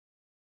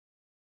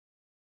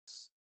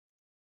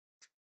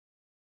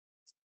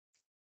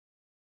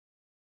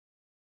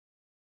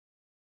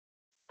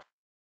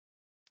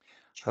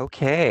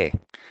Okay.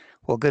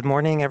 Well, good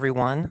morning,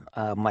 everyone.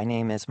 My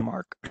name is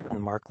Mark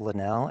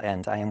Linnell,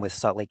 and I am with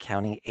Salt Lake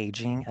County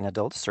Aging and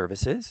Adult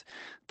Services,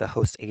 the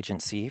host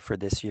agency for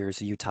this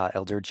year's Utah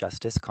Elder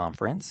Justice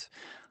Conference.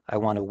 I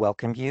want to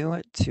welcome you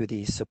to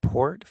the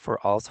Support for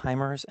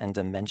Alzheimer's and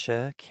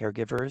Dementia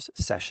Caregivers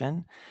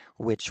session,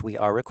 which we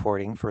are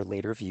recording for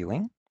later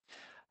viewing.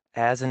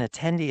 As an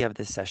attendee of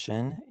this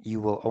session, you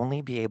will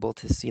only be able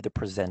to see the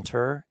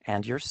presenter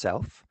and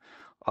yourself.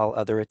 All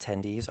other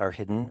attendees are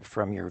hidden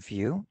from your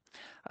view.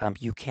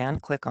 You can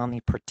click on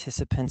the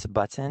participants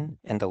button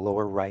in the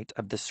lower right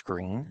of the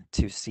screen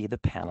to see the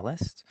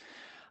panelists.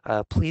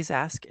 Please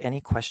ask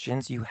any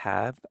questions you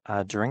have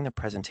during the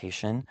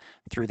presentation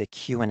through the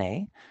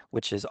Q&A,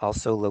 which is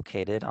also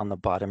located on the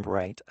bottom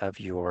right of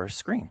your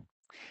screen.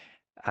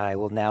 I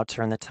will now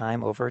turn the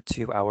time over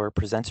to our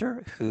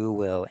presenter who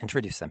will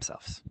introduce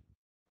themselves.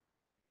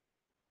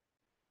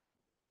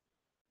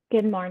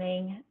 Good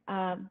morning.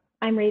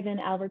 I'm Raven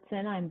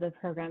Albertson. I'm the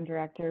program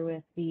director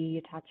with the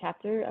Utah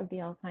chapter of the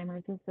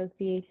Alzheimer's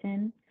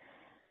Association.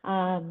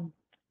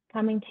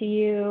 Coming to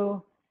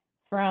you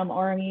from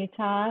Orem,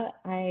 Utah.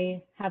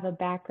 I have a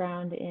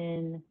background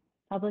in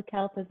public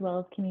health as well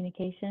as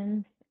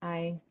communications.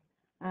 I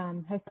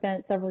have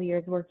spent several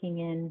years working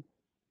in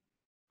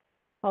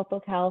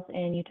public health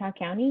in Utah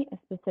County,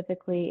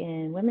 specifically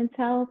in women's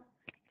health,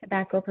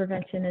 tobacco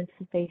prevention and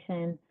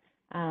cessation,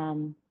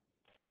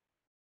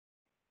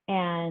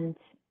 and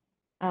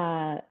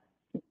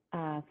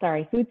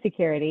food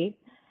security.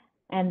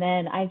 And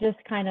then I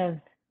just kind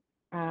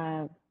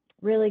of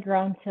really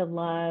grown to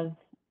love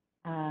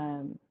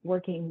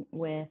working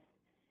with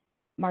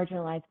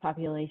marginalized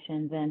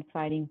populations and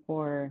fighting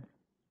for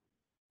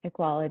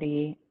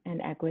equality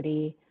and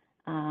equity.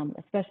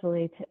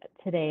 Especially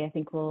today, I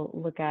think we'll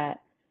look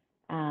at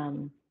how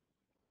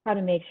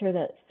to make sure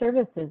that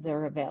services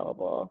are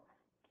available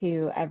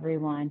to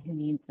everyone who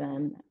needs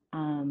them.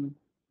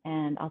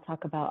 And I'll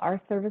talk about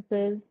our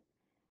services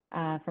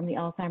from the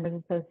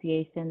Alzheimer's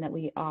Association that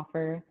we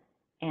offer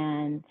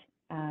and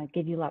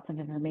give you lots of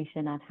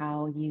information on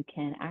how you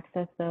can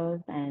access those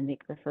and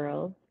make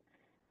referrals.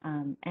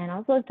 And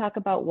also talk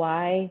about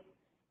why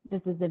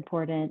this is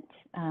important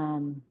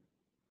on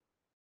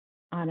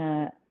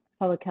a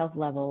public health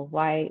level.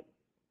 Why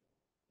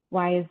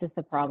is this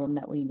a problem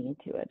that we need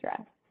to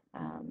address?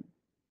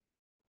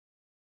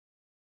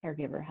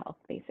 Caregiver health,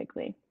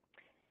 basically.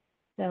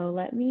 So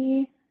let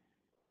me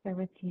share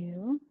with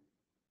you.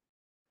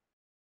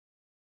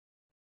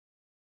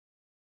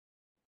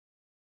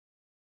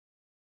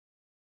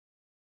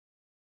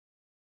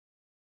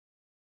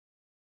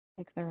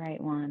 Pick the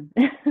right one.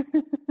 There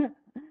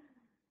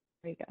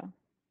we go.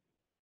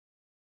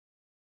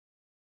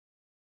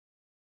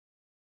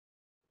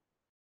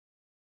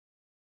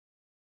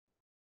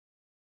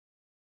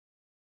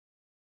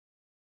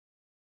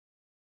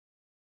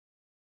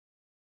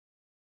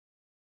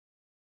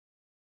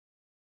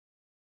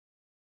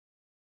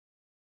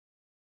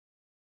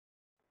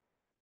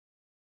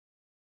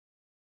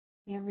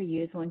 You ever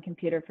use one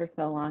computer for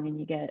so long and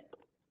you get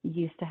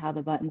used to how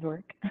the buttons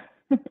work?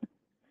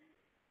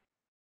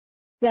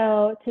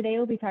 So today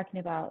we'll be talking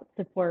about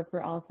support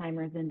for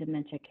Alzheimer's and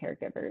dementia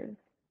caregivers.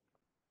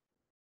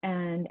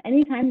 And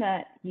anytime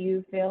that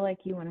you feel like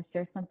you want to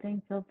share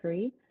something, feel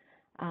free.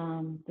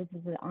 This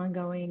is an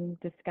ongoing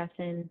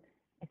discussion.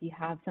 If you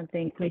have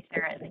something, please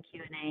share it in the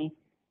Q&A,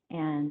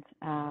 and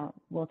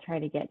we'll try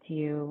to get to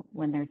you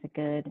when there's a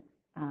good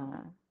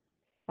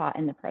spot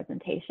in the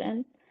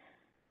presentation.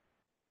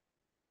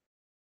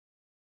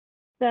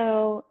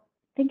 So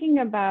thinking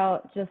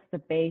about just the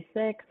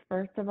basics,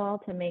 first of all,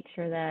 to make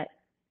sure that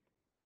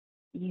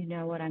you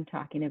know what I'm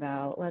talking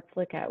about, let's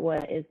look at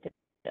what is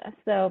dementia.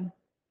 So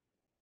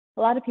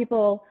a lot of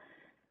people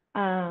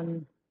are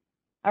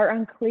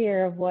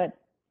unclear of what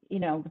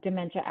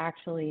dementia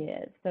actually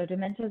is. So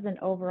dementia is an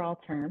overall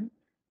term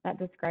that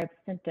describes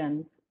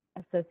symptoms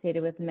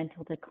associated with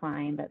mental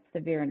decline that's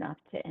severe enough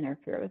to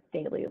interfere with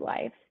daily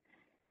life.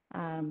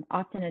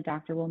 Often a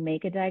doctor will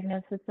make a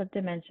diagnosis of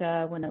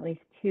dementia when at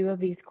least two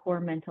of these core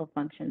mental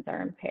functions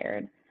are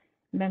impaired: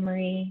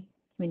 memory,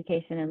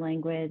 communication and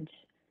language,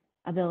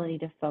 ability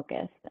to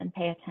focus and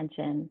pay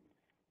attention,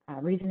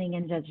 reasoning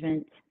and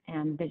judgment,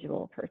 and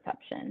visual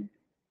perception.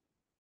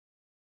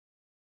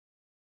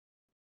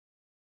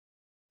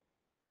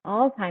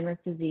 Alzheimer's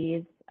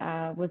disease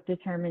was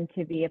determined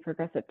to be a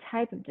progressive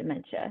type of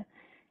dementia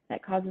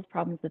that causes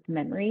problems with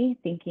memory,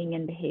 thinking,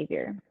 and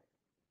behavior.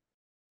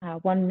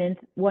 One myth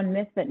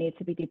that needs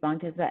to be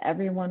debunked is that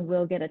everyone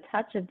will get a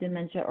touch of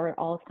dementia or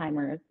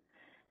Alzheimer's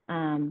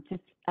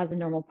just as a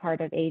normal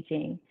part of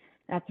aging.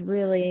 That's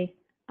really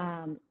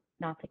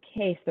not the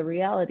case. The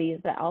reality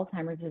is that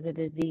Alzheimer's is a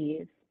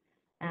disease,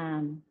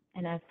 and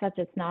as such,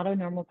 it's not a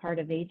normal part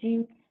of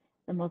aging.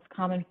 The most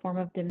common form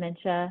of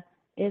dementia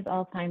is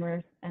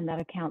Alzheimer's, and that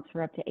accounts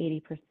for up to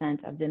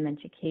 80% of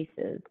dementia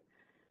cases.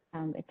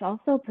 It's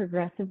also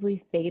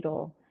progressively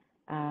fatal.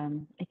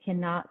 It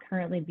cannot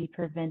currently be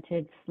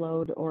prevented,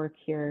 slowed, or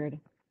cured.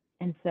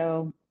 And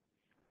so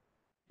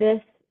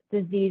this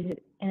disease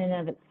in and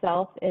of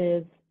itself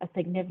is a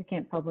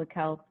significant public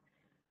health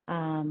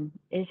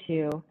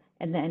issue.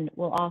 And then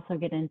we'll also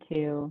get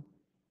into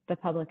the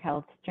public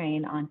health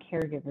strain on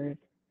caregivers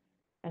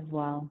as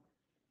well.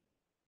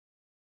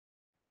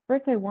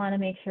 First, I want to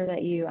make sure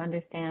that you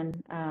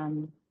understand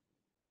how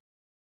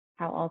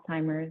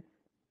Alzheimer's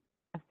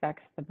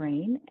affects the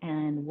brain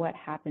and what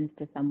happens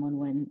to someone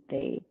when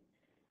they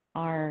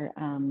are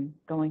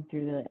going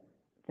through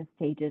the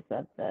stages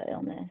of the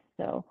illness.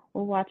 So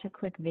we'll watch a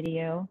quick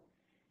video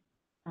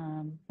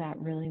that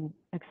really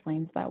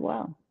explains that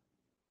well.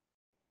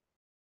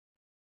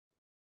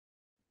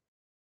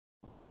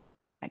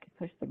 I could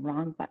push the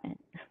wrong button.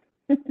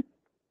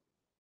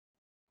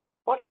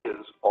 What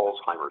is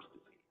Alzheimer's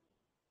disease?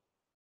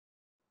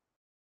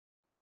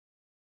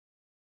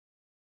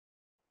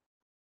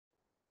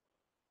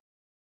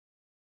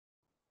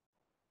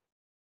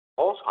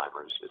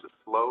 Alzheimer's is a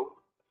slow,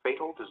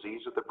 fatal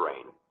disease of the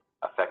brain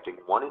affecting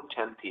 1 in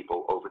 10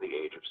 people over the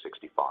age of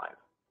 65.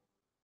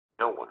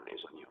 No one is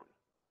immune.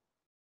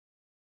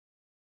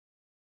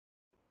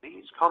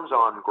 Disease comes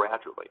on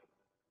gradually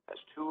as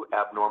 2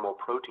 abnormal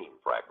protein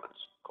fragments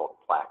called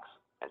plaques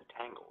and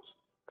tangles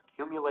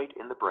accumulate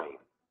in the brain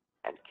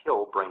and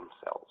kill brain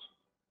cells.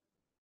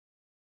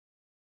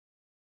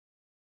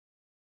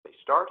 They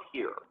start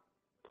here,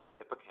 in the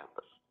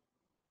hippocampus,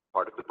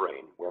 part of the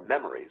brain where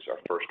memories are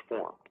first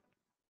formed.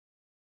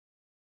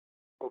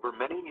 Over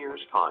many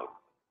years' time,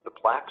 the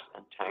plaques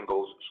and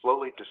tangles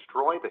slowly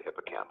destroy the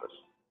hippocampus,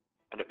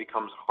 and it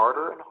becomes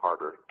harder and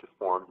harder to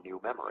form new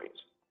memories.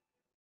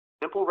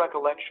 Simple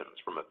recollections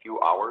from a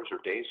few hours or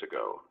days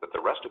ago that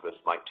the rest of us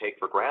might take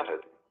for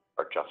granted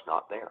are just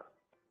not there.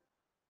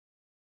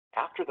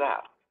 After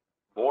that,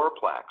 more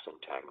plaques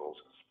and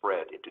tangles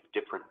spread into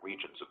different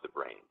regions of the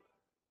brain,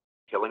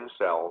 killing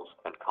cells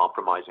and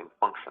compromising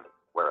function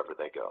wherever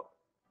they go.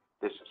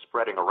 This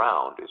spreading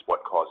around is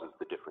what causes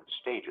the different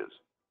stages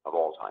of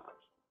Alzheimer's.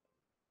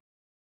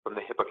 From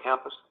the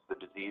hippocampus, the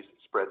disease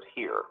spreads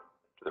here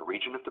to the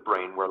region of the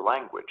brain where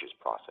language is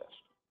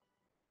processed.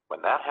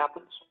 When that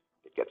happens,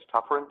 it gets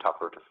tougher and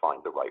tougher to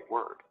find the right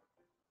word.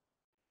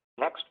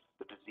 Next,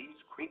 the disease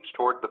creeps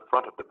toward the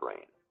front of the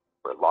brain,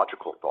 where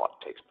logical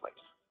thought takes place.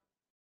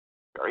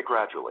 Very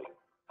gradually,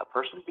 a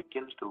person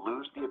begins to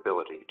lose the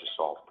ability to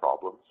solve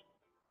problems,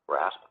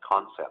 grasp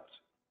concepts,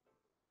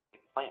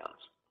 make plans.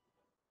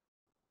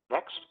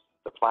 Next,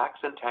 the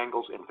plaques and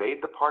tangles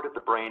invade the part of the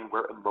brain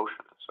where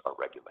emotions are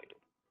regulated.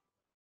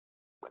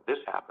 When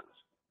this happens,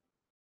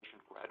 the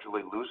patient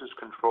gradually loses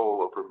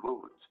control over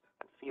moods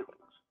and feelings.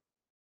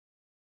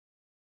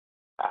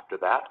 After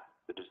that,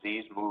 the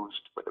disease moves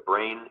to where the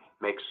brain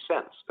makes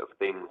sense of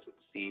things it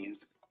sees,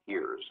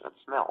 hears, and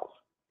smells.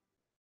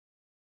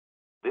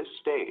 This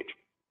stage,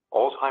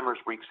 Alzheimer's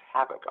wreaks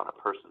havoc on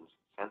a person's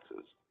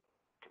senses,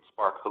 can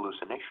spark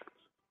hallucinations.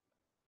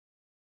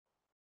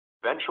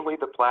 Eventually,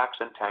 the plaques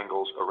and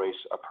tangles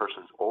erase a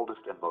person's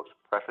oldest and most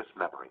precious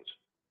memories,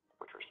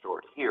 which are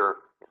stored here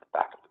in the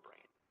back of the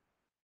brain.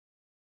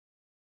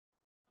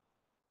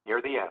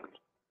 Near the end,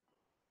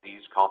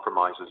 disease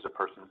compromises a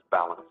person's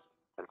balance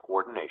and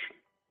coordination.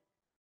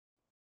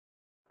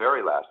 The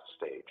very last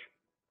stage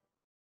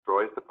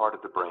destroys the part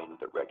of the brain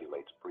that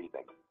regulates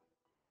breathing.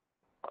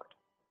 Heart.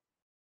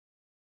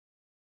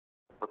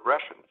 The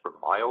progression from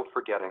mild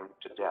forgetting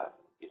to death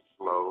is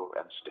slow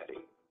and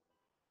steady.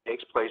 It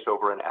takes place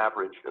over an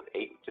average of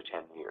 8 to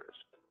 10 years.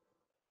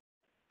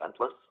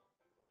 Relentless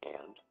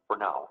and, for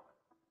now,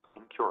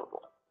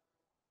 incurable.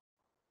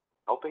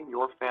 Helping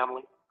your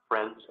family,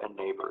 friends, and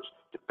neighbors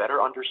to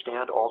better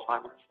understand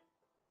Alzheimer's,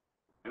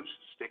 reduce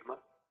stigma,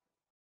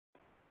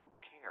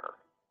 care,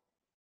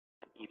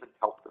 and even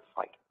help the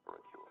fight for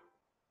a cure.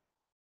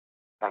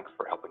 Thanks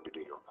for helping to do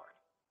your part.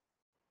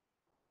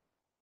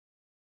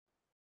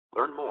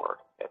 Learn more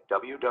at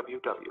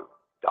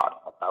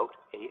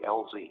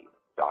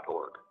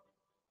www.aboutalz.org.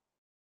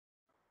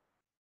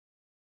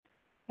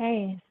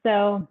 Okay,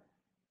 so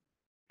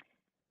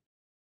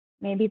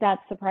maybe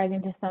that's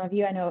surprising to some of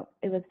you. I know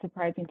it was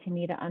surprising to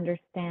me to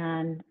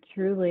understand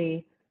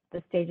truly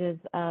the stages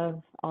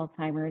of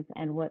Alzheimer's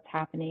and what's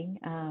happening.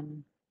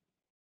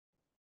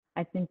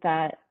 I think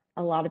that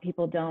a lot of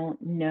people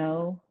don't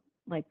know,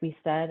 like we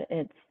said,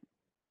 it's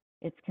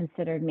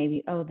considered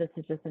maybe, oh, this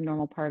is just a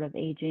normal part of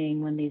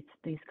aging when these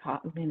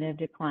cognitive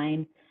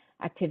decline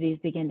activities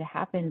begin to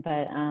happen.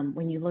 But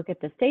when you look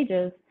at the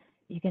stages,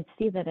 you can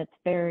see that it's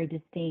very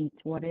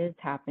distinct what is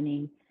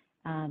happening,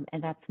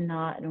 and that's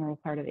not a normal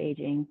part of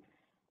aging.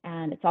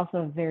 And it's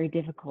also very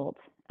difficult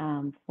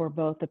for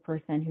both the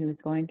person who's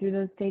going through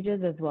those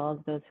stages as well as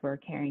those who are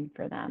caring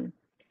for them.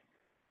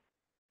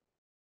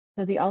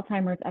 So the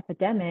Alzheimer's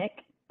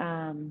epidemic,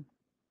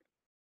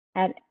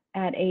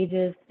 at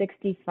ages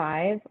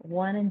 65,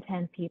 1 in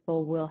 10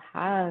 people will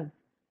have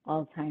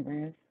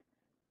Alzheimer's.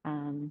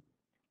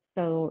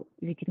 So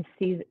you can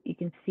see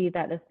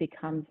that this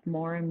becomes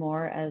more and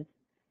more as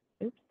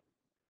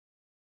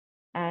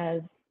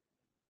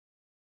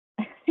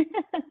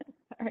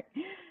sorry,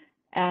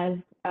 as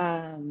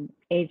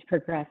age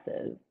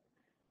progresses.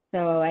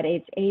 So at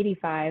age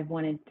 85,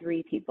 1 in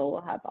 3 people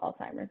will have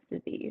Alzheimer's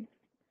disease.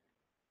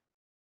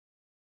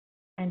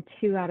 And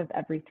 2 out of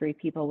every 3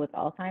 people with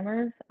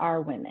Alzheimer's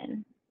are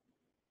women.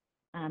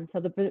 So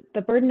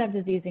the burden of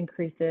disease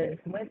increases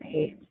with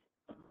age.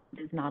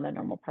 It is not a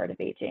normal part of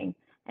aging,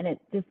 and it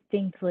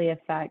distinctly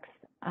affects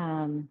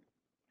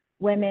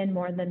women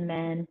more than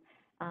men,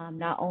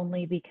 not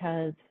only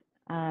because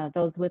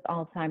those with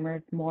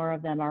Alzheimer's, more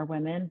of them are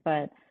women,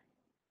 but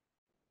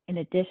in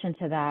addition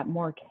to that,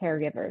 more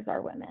caregivers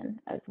are women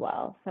as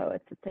well. So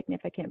it's a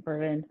significant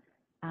burden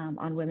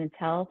on women's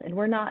health, and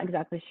we're not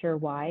exactly sure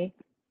why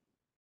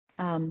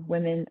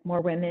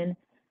more women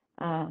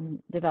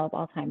develop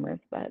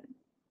Alzheimer's, but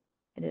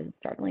it is a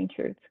startling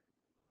truth.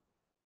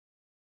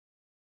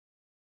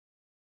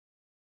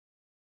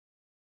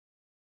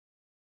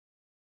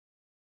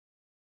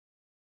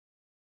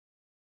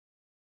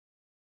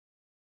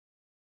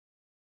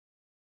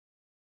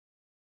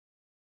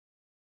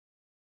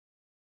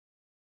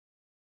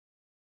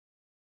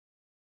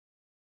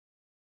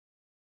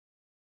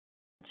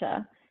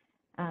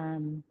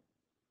 Um,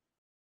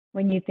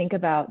 when you think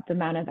about the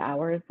amount of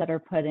hours that are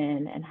put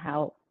in and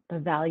how the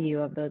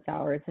value of those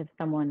hours, if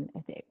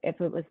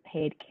it was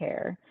paid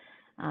care,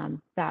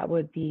 that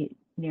would be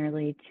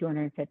nearly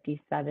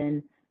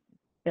 $257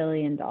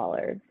 billion.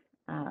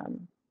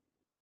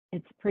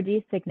 It's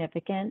pretty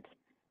significant.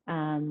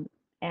 And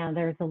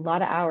there's a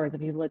lot of hours.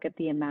 If you look at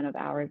the amount of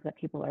hours that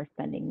people are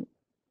spending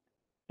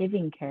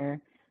giving care,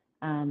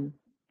 then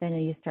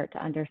you start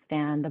to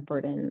understand the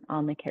burden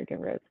on the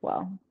caregiver as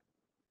well.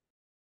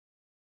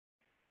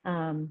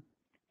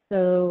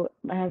 So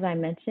as I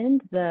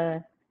mentioned,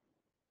 the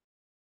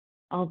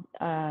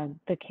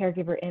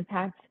caregiver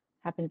impact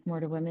happens more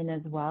to women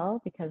as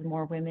well because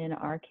more women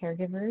are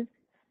caregivers.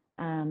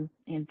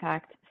 In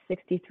fact,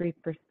 63%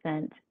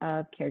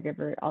 of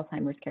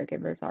Alzheimer's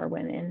caregivers are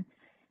women.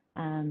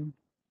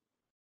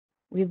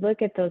 We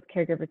look at those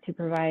caregivers who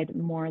provide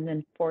more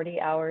than 40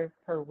 hours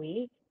per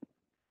week.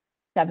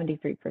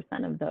 73%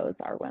 of those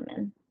are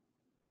women.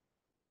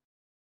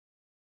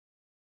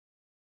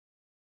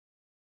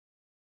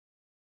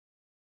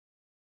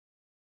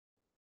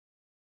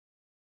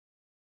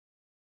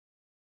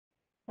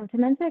 So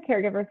dementia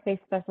caregivers face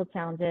special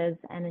challenges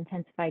and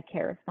intensified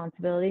care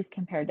responsibilities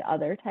compared to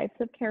other types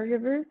of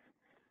caregivers.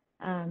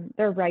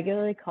 They're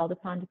regularly called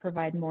upon to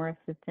provide more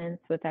assistance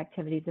with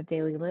activities of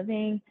daily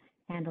living,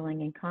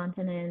 handling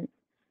incontinence,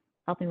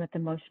 helping with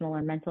emotional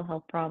or mental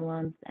health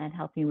problems, and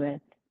helping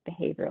with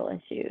behavioral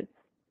issues.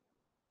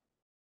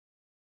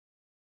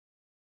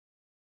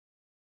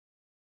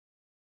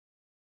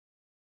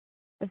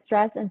 The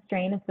stress and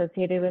strain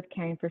associated with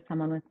caring for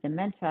someone with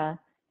dementia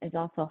is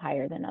also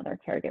higher than other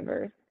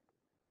caregivers.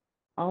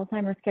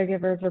 Alzheimer's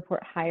caregivers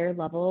report higher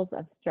levels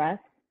of stress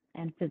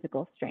and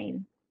physical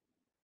strain.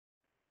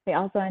 They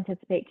also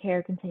anticipate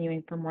care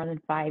continuing for more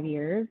than 5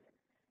 years.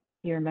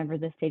 If you remember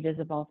the stages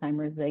of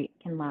Alzheimer's, they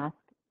can last,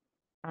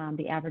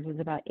 the average is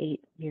about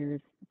 8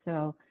 years.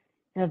 So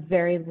it's a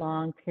very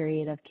long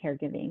period of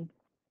caregiving.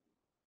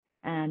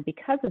 And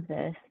because of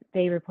this,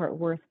 they report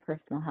worse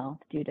personal health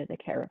due to the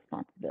care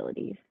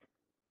responsibilities.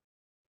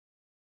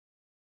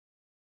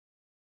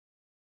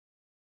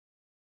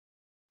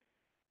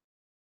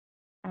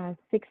 Uh,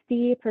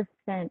 60%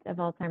 of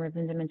Alzheimer's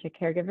and dementia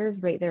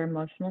caregivers rate their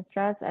emotional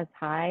stress as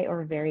high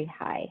or very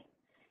high,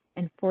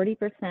 and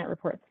 40%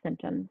 report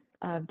symptoms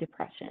of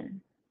depression.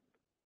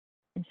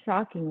 And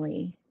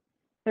shockingly,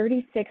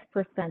 36%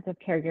 of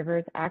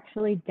caregivers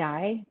actually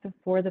die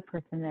before the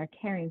person they're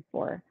caring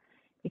for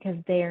because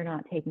they are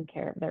not taking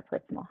care of their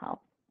personal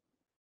health.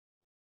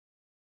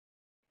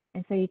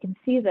 And so you can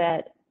see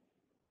that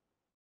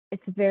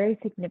it's very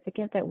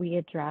significant that we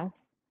address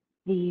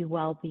the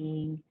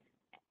well-being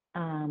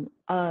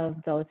of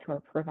those who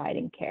are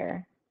providing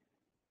care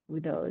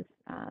with those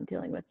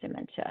dealing with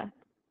dementia.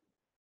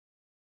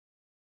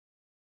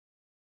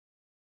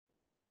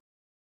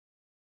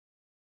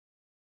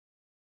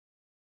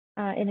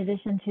 In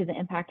addition to the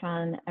impact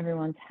on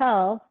everyone's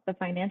health, the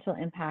financial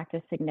impact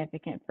is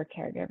significant for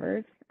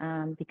caregivers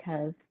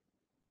because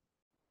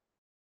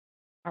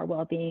our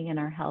well-being and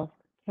our health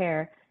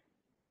care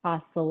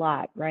costs a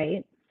lot,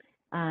 right?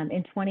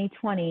 In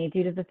 2020,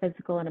 due to the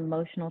physical and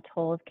emotional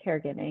toll of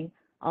caregiving,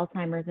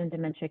 Alzheimer's and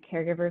dementia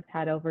caregivers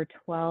had over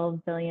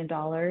 $12 billion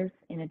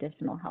in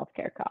additional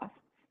healthcare costs.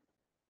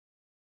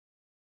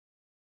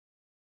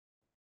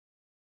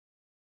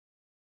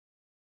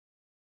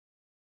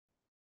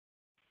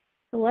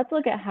 So let's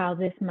look at how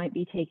this might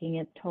be taking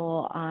its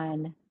toll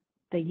on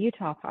the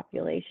Utah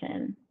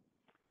population.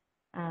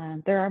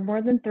 There are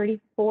more than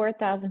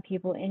 34,000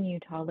 people in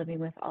Utah living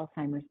with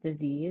Alzheimer's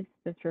disease.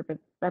 This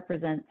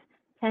represents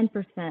 10%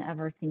 of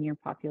our senior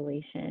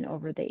population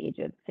over the age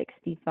of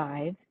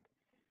 65.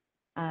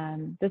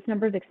 This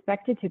number is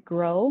expected to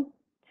grow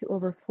to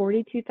over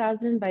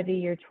 42,000 by the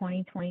year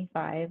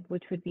 2025,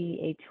 which would be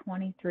a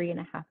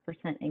 23.5%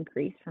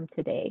 increase from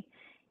today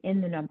in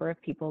the number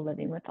of people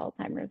living with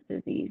Alzheimer's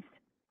disease.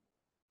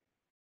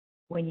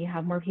 when you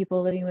have more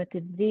people living with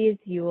the disease,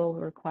 you will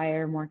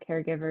require more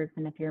caregivers.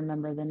 And if you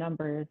remember the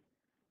numbers,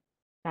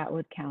 that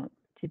would count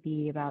to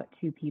be about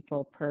 2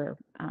 people per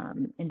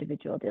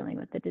individual dealing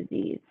with the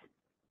disease.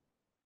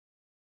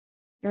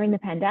 During the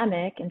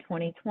pandemic in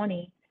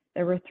 2020,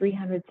 there were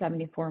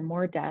 374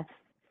 more deaths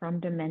from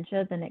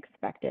dementia than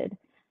expected,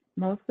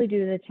 mostly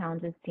due to the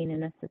challenges seen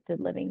in assisted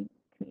living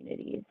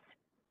communities.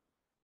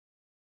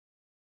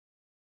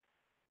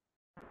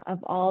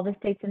 Of all the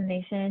states in the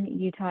nation,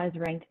 Utah is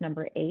ranked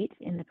number 8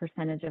 in the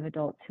percentage of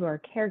adults who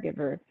are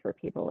caregivers for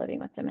people living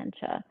with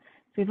dementia.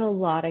 So we have a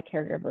lot of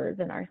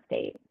caregivers in our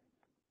state.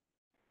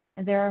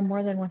 And there are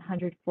more than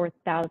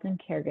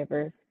 104,000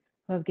 caregivers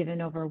who have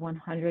given over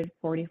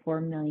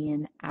 144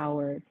 million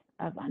hours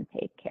of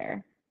unpaid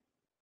care.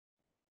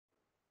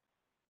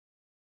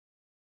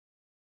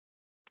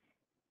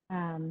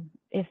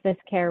 If this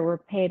care were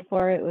paid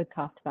for, it would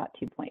cost about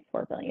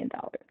 $2.4 billion.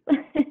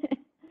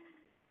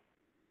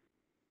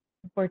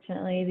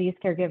 Unfortunately, these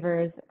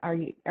caregivers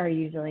are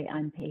usually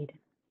unpaid.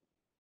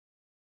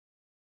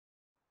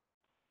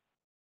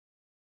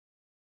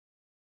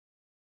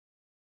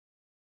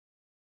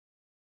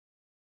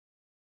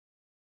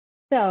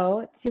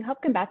 So to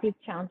help combat these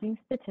challenging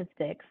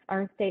statistics,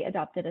 our state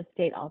adopted a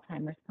state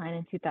Alzheimer's plan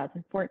in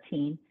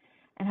 2014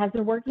 and has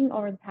been working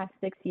over the past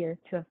 6 years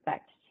to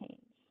effect change.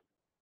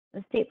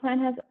 The state plan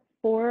has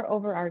 4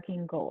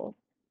 overarching goals.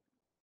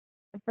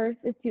 The first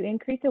is to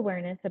increase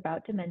awareness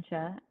about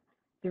dementia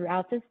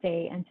throughout the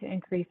state and to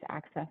increase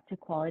access to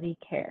quality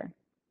care.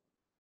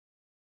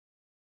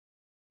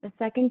 The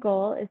second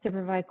goal is to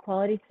provide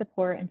quality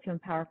support and to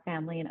empower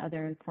family and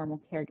other informal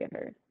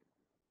caregivers.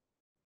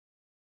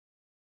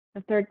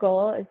 The third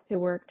goal is to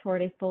work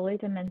toward a fully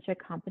dementia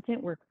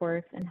competent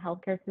workforce in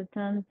healthcare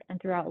systems and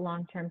throughout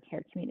long-term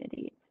care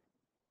communities.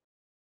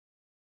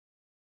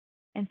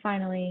 And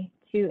finally,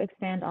 to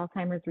expand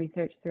Alzheimer's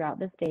research throughout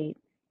the state,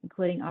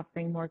 including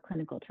offering more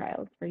clinical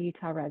trials for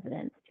Utah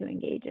residents to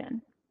engage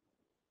in.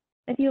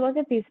 If you look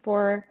at these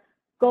 4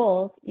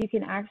 goals, you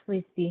can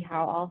actually see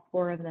how all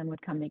 4 of them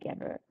would come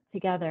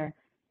together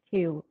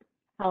to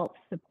help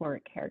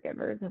support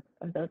caregivers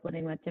of those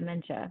living with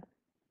dementia.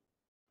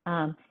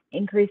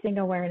 Increasing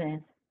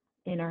awareness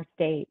in our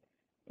state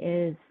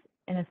is,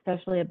 and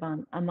especially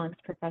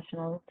amongst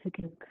professionals who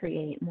can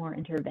create more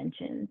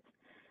interventions.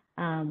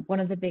 One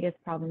of the biggest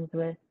problems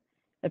with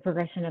the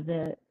progression of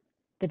the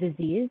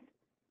disease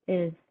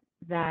is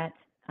that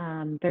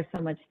there's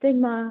so much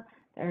stigma,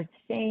 there's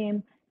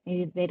shame,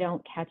 maybe they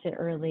don't catch it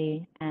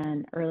early,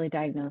 and early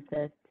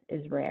diagnosis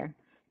is rare.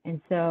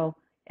 And so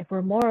if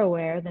we're more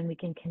aware, then we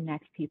can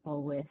connect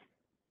people with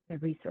the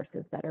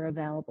resources that are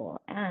available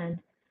and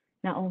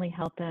not only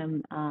help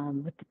them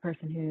with the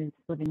person who's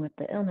living with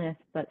the illness,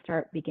 but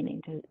start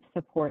beginning to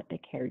support the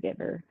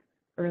caregiver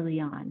early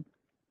on.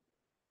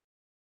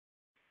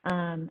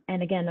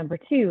 And again, number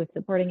 2 is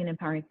supporting and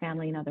empowering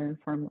family and other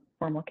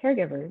informal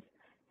caregivers.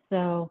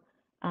 So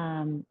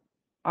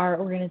our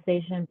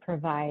organization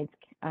provides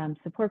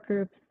support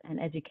groups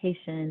and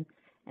education,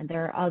 and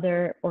there are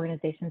other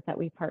organizations that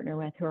we partner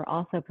with who are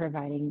also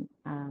providing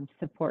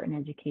support and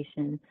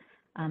education,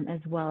 as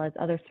well as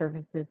other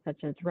services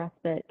such as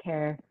respite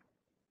care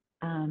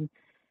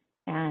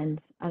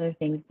and other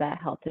things that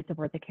help to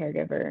support the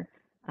caregiver.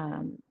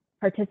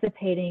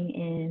 Participating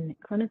in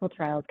clinical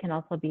trials can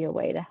also be a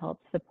way to help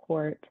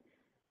support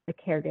the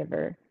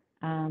caregiver.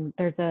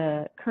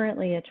 There's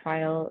currently a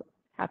trial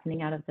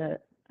happening out of the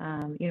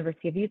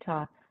University of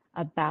Utah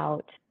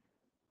about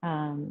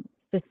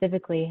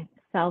specifically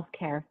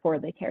self-care for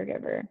the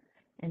caregiver.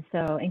 And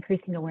so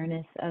increasing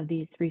awareness of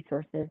these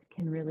resources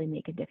can really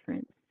make a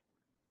difference.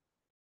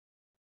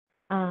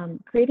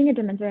 Creating a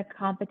dementia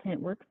competent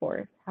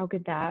workforce, how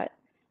could that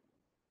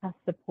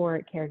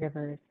support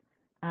caregivers?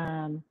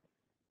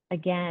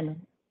 Again,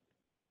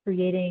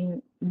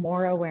 creating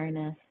more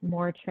awareness,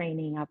 more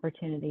training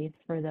opportunities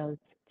for those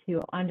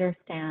to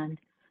understand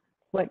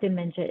what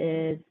dementia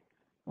is,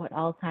 what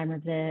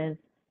Alzheimer's is,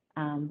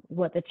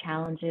 what the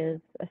challenges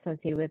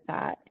associated with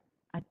that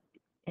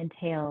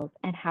entails,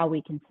 and how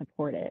we can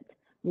support it.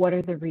 What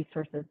are the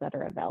resources that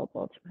are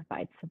available to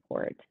provide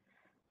support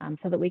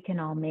so that we can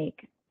all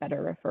make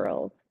better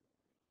referrals.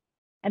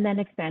 And then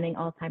expanding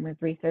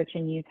Alzheimer's research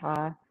in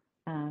Utah.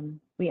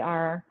 We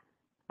are,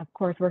 of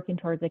course, working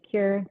towards a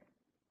cure,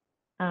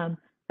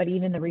 but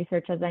even the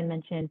research, as I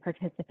mentioned,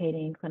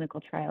 participating in clinical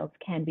trials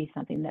can be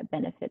something that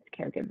benefits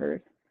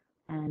caregivers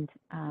and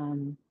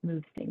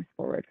moves things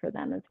forward for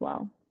them as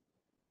well.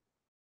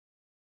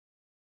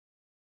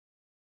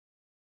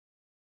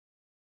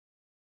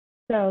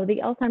 So the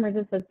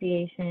Alzheimer's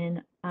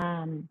Association,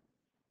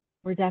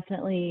 we're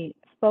definitely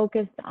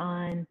focused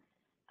on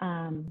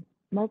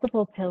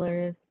multiple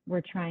pillars.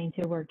 We're trying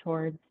to work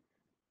towards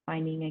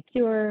finding a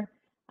cure.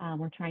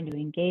 We're trying to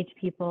engage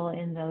people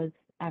in those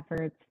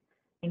efforts,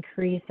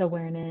 increase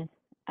awareness,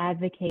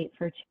 advocate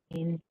for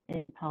change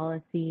in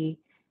policy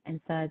and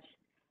such,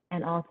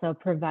 and also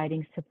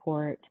providing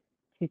support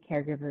to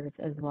caregivers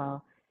as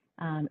well.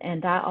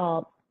 And that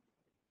all,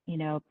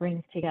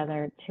 brings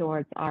together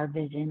towards our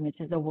vision, which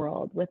is a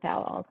world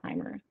without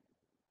Alzheimer's.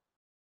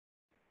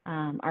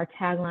 Our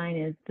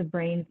tagline is "The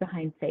brains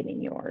behind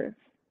saving yours."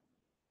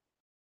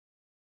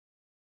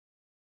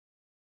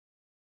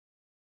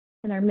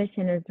 And our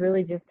mission is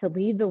really just to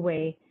lead the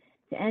way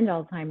to end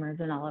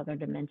Alzheimer's and all other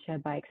dementia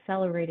by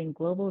accelerating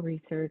global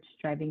research,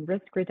 driving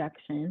risk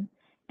reduction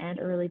and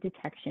early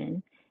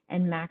detection,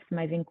 and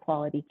maximizing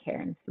quality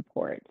care and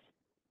support.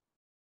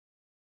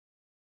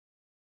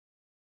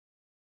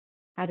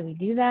 How do we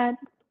do that?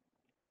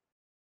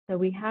 So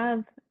we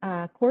have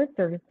core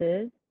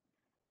services.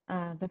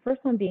 The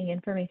first one being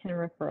information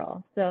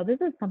referral. So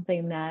this is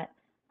something that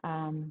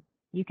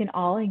you can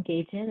all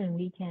engage in, and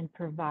we can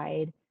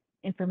provide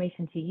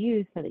information to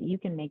you so that you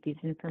can make these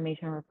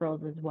information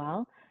referrals as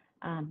well.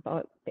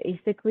 But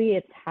basically,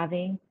 it's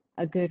having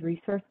a good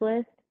resource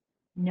list,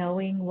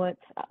 knowing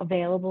what's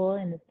available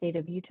in the state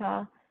of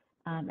Utah,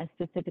 and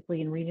specifically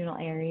in regional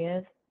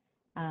areas,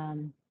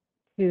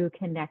 to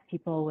connect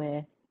people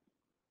with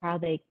how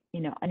they,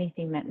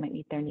 anything that might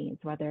meet their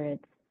needs, whether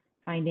it's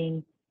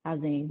finding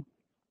housing,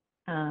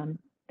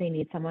 they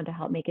need someone to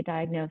help make a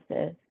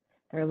diagnosis,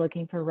 they're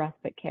looking for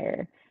respite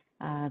care,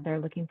 they're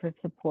looking for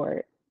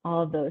support,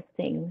 all of those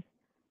things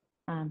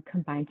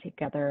combined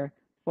together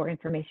for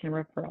information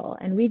referral.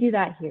 And we do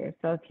that here.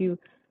 So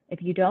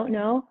if you don't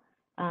know,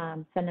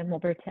 send them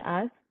over to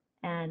us.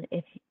 And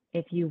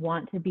if you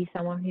want to be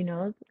someone who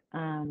knows,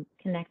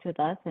 connect with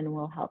us and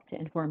we'll help to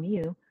inform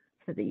you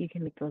so that you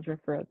can make those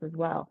referrals as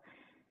well.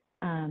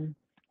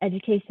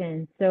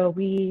 Education. So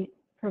we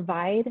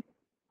provide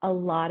a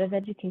lot of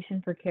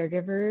education for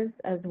caregivers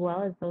as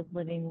well as those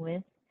living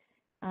with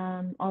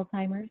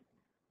Alzheimer's.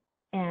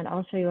 And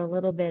I'll show you a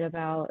little bit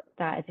about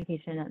that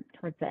education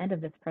towards the end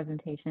of this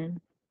presentation.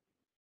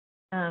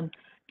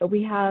 But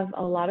we have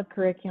a lot of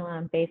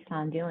curriculum based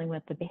on dealing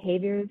with the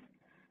behaviors.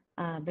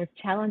 There's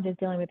challenges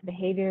dealing with the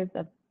behaviors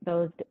of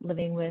those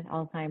living with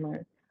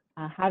Alzheimer's,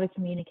 how to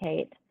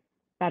communicate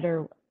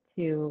better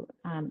to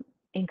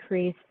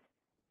increase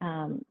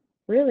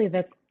really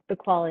the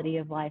quality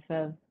of life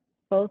of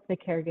both the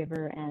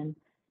caregiver and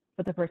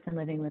for the person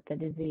living with the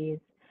disease.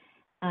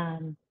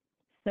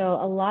 So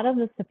a lot of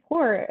the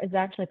support is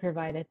actually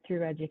provided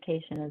through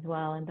education as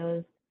well, and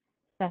those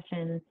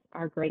sessions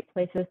are great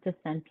places to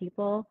send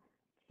people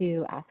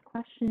to ask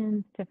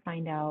questions, to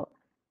find out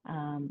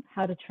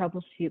how to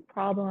troubleshoot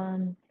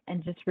problems,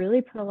 and just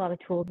really put a lot of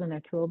tools in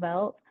their tool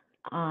belt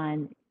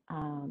on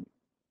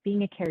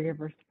being a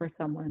caregiver for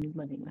someone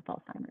living with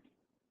Alzheimer's.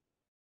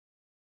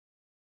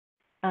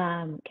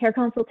 Care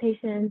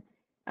consultation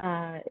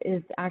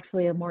is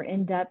actually a more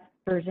in-depth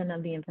version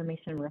of the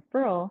information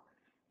referral,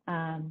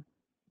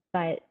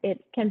 but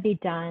it can be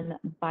done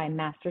by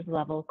master's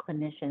level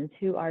clinicians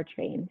who are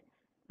trained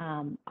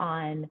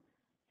on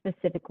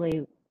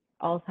specifically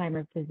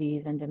Alzheimer's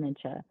disease and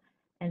dementia.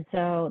 And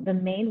so the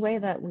main way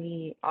that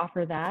we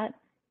offer that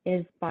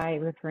is by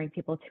referring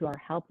people to our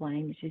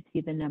helpline, which you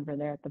see the number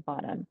there at the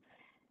bottom.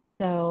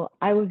 So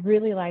I would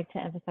really like to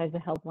emphasize the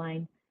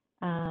helpline,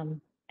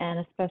 and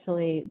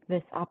especially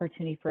this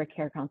opportunity for a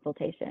care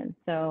consultation.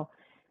 So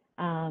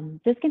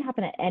this can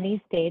happen at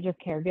any stage of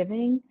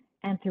caregiving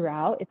and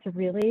throughout. It's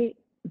really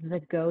the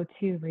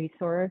go-to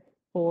resource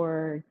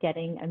for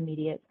getting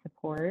immediate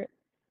support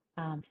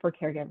for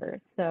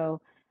caregivers.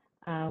 So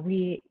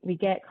we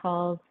get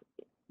calls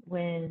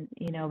when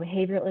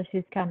behavioral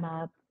issues come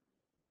up,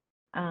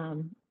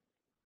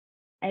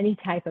 any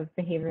type of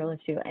behavioral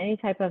issue, any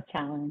type of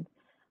challenge.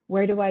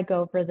 Where do I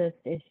go for this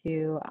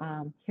issue?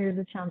 Here's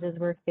the challenges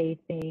we're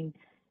facing.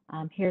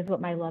 Here's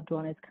what my loved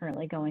one is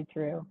currently going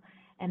through.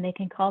 And they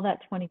can call that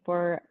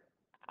 24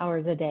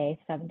 hours a day,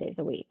 7 days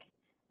a week,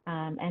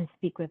 and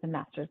speak with a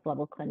master's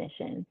level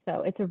clinician.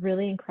 So it's a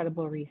really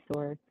incredible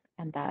resource,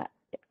 and that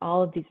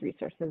all of these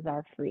resources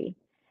are free.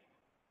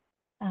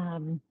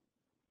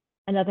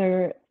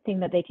 Another thing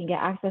that they can get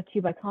access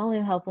to by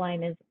calling the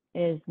helpline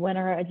is when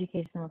are our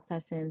educational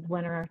sessions,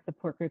 when are our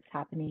support groups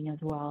happening as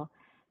well.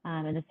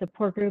 And the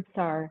support groups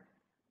are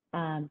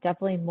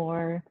definitely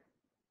more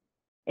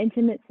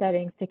intimate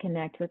settings to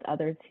connect with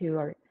others who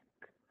are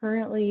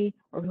currently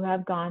or who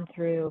have gone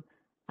through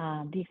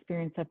the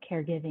experience of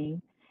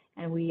caregiving.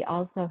 And we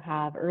also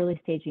have early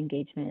stage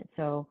engagement.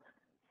 So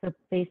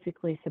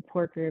basically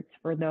support groups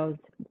for those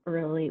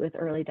with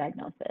early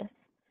diagnosis,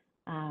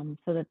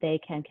 so that they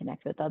can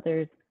connect with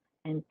others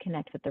and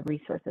connect with the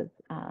resources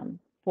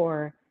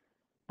for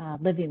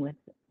living with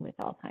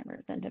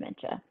Alzheimer's and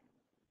dementia.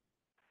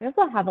 We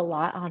also have a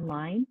lot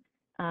online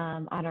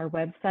on our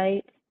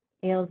website,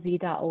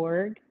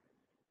 alz.org/Utah.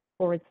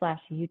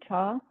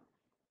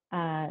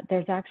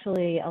 There's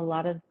actually a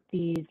lot of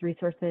these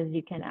resources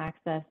you can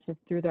access just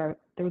through the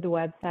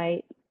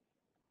website.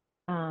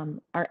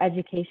 Our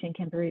education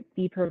can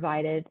be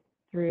provided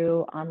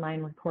through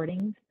online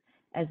recordings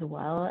as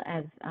well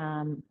as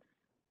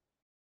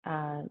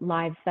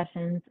live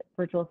sessions,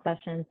 virtual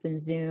sessions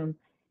in Zoom,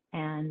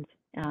 and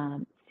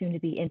soon to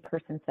be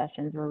in-person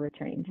sessions. We're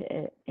returning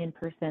to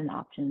in-person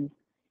options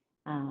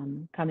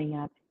coming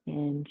up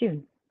in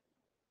June.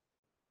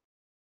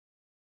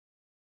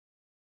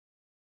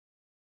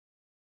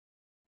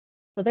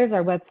 So there's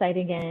our website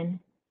again,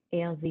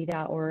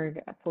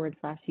 alz.org/Utah.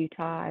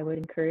 I would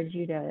encourage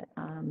you to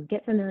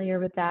get familiar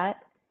with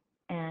that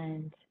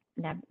and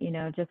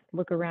just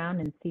look around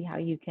and see how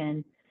you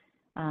can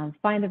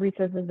find the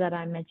resources that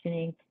I'm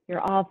mentioning.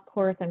 Of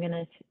course, I'm going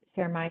to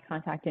share my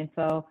contact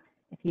info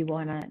if you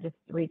want to just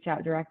reach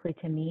out directly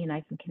to me, and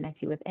I can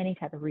connect you with any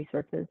type of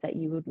resources that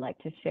you would like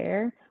to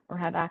share or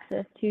have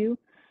access to.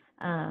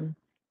 And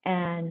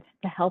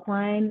the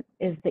helpline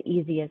is the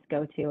easiest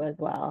go-to as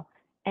well.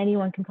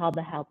 Anyone can call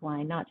the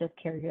helpline, not just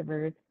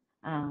caregivers,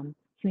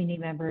 community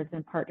members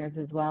and partners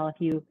as well. If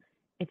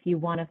you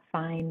want to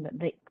find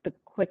the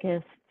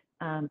quickest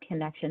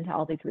connection to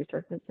all these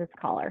resources, just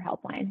call our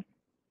helpline.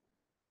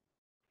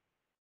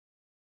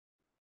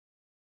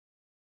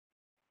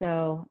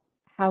 So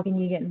how can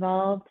you get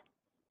involved?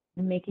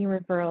 Making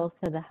referrals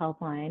to the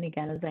helpline,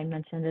 again, as I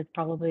mentioned, is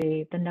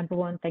probably the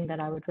 #1 thing that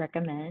I would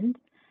recommend.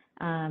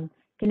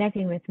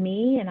 Connecting with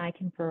me, and I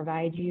can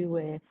provide you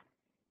with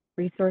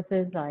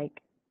resources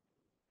like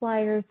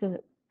flyers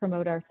to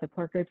promote our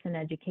support groups and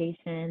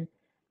education.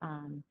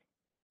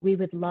 We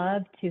would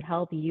love to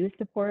help you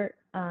support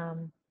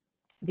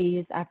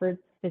these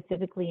efforts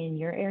specifically in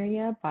your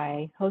area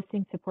by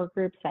hosting support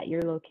groups at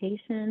your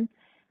location,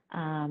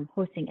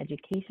 hosting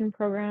education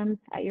programs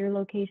at your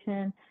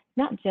location,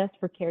 not just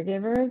for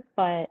caregivers,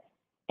 but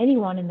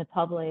anyone in the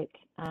public.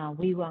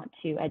 We want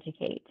to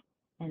educate.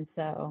 And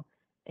so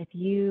if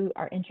you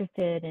are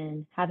interested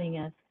in having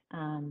us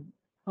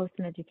host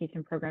an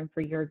education program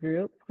for your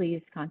group,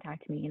 please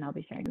contact me, and I'll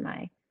be sharing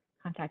my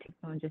contact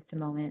info in just a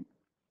moment.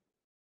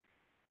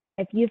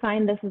 If you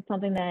find this is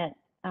something that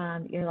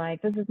you're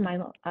like, this is my,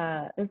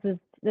 this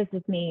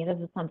is me, this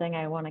is something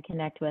I want to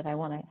connect with, I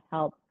want to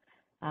help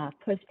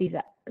push these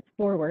efforts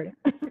forward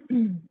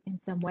in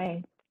some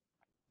way,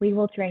 we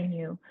will train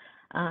you.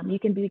 You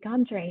can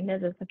become trained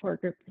as a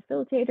support group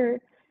facilitator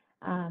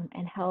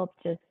and help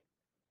just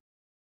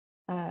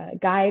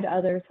guide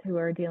others who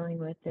are dealing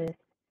with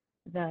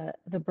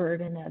the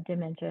burden of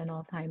dementia and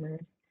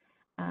Alzheimer's.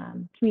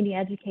 Community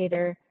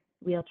educator,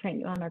 we'll train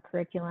you on our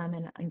curriculum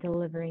and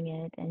delivering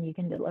it, and you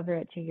can deliver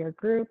it to your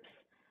groups.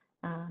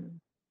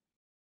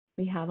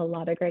 We have a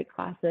lot of great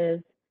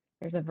classes.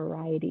 There's a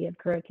variety of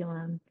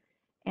curriculum.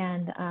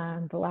 And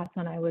the last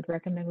one I would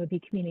recommend would be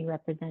community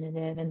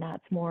representative, and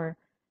that's more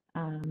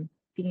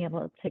being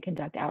able to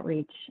conduct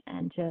outreach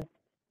and just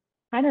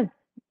kind of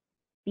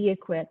be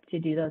equipped to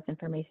do those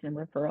information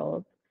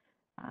referrals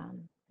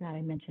that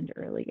I mentioned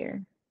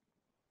earlier.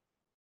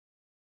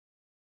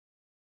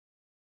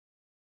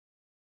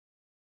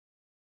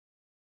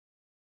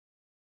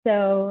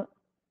 So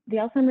the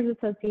Alzheimer's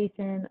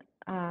Association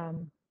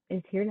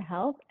is here to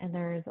help, and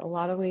there's a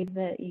lot of ways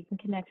that you can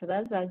connect with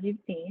us, as you've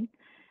seen.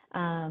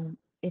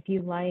 If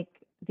you like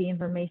the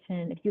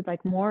information, if you'd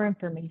like more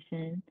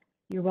information,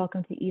 you're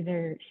welcome to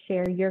either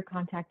share your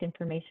contact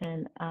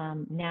information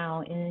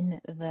now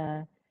in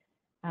the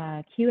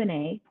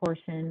Q&A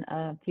portion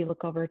of, if you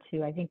look over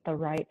to, I think, the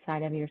right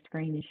side of your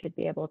screen, you should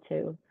be able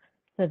to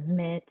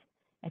submit.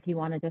 If you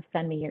want to just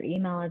send me your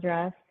email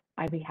address,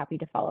 I'd be happy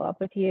to follow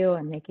up with you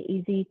and make it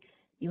easy.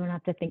 You won't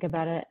have to think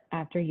about it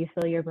after you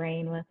fill your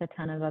brain with a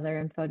ton of other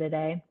info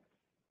today.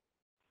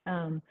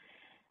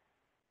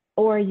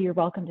 Or you're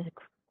welcome to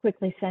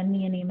quickly send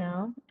me an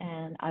email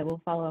and I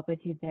will follow up with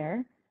you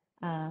there.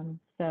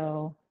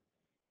 So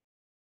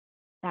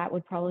that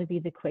would probably be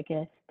the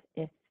quickest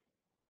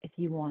if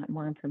you want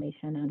more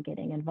information on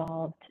getting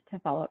involved to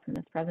follow up from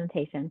this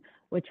presentation,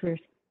 which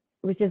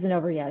isn't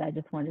over yet. I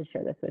just wanted to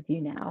share this with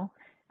you now.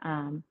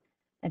 And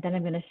then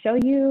I'm going to show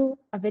you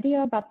a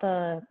video about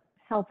the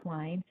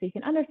helpline so you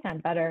can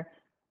understand better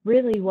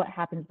really what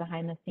happens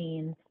behind the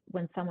scenes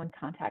when someone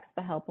contacts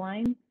the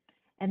helpline.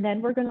 And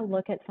then we're going to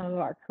look at some of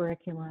our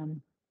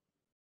curriculum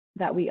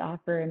that we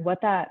offer and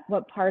what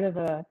part of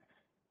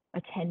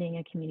attending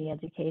a community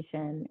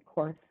education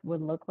course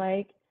would look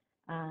like.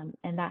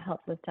 And that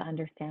helps us to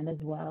understand as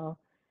well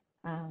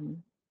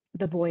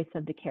the voice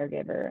of the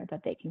caregiver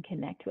that they can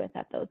connect with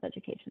at those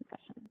education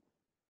sessions.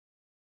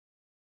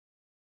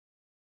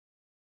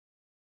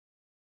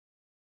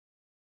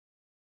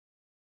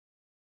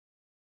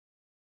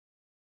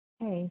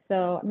 Okay,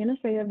 so I'm going to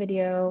show you a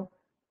video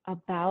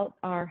about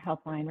our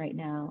helpline right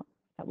now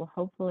that will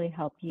hopefully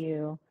help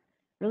you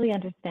really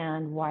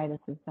understand why this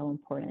is so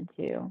important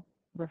to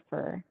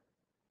refer.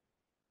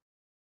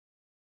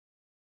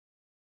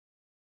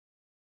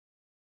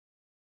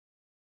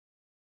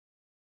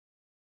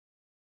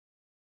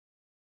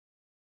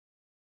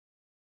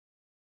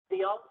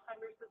 The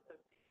Alzheimer's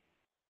Association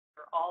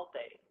for all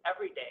day,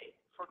 every day,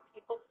 for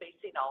people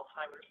facing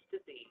Alzheimer's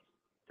disease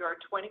through our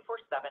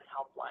 24/7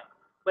 helpline.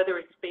 Whether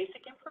it's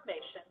basic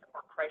information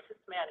or crisis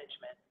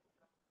management,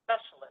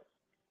 specialists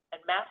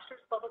and master's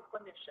level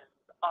clinicians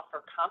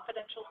offer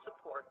confidential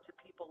support to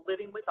people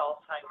living with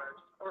Alzheimer's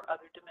or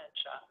other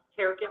dementia,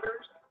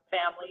 caregivers,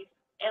 families,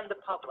 and the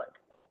public.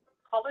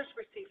 Callers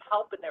receive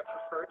help in their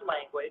preferred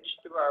language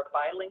through our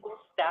bilingual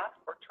staff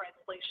or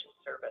translation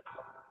service,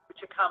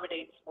 which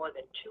accommodates more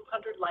than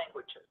 200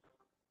 languages.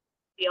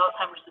 the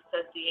Alzheimer's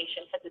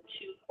Association has a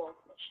twofold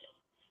mission.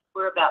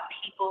 We're about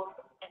people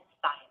and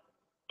science,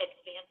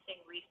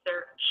 advancing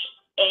research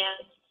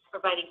and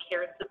providing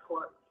care and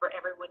support for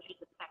everyone who's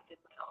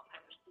affected by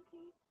Alzheimer's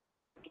disease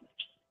or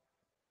dementia.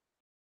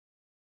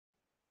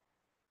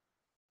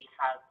 We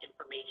have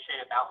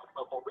information about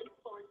local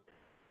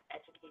resources,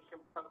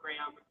 education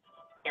programs,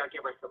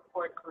 caregiver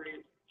support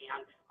groups,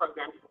 and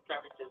programs and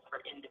services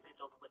for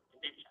individuals with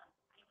dementia.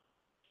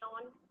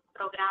 Son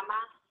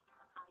programas,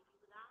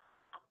 ayuda,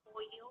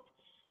 apoyo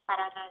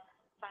para las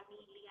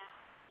familias,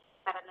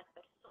 para las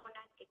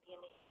personas que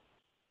tienen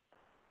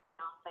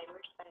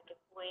Alzheimer's, para que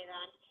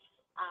puedan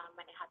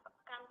manejar los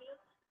cambios.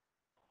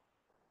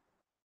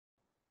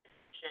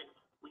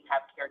 We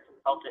have care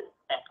consultants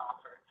that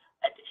offer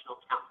additional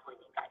counseling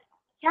and guidance.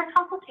 Care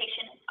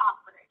consultation is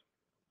offered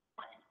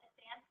when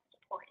advanced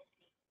support is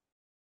needed.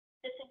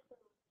 This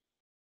includes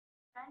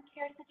current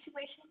care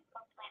situations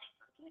or planning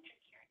for future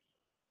care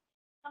needs,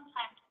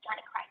 sometimes during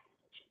a crisis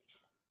situation.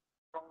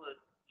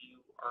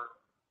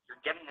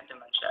 You're getting a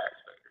dementia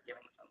expert, you're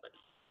giving somebody.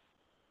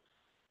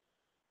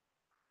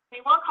 They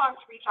welcome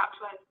to reach out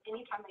to us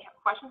anytime they have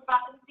questions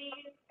about the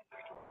disease, if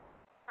there are any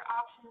other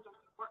options or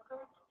support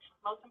groups.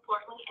 Most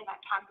importantly, in that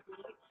time of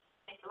need,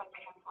 they feel like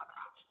they have no other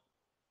options.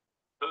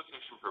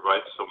 Association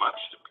provides so much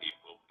to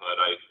people, but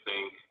I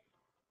think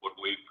what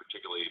we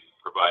particularly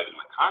provide in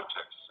the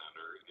contact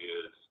center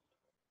is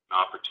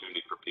an opportunity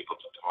for people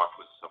to talk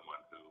with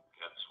someone who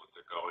gets what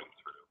they're going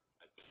through.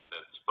 I think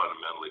that's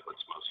fundamentally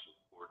what's most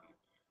important.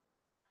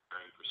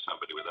 Caring for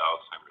somebody with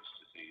Alzheimer's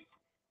disease,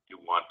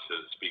 you want to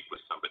speak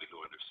with somebody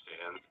who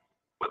understands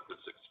what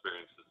this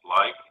experience is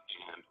like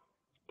and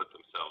put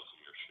themselves in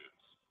your shoes.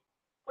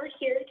 We're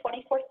here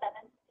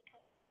 24/7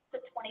 because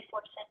it's a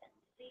 24/7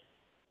 disease,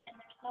 and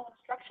there's no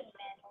instruction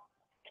manual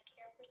to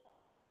care for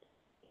someone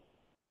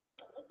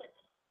to live with it.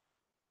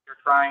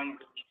 You're trying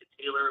really to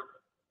tailor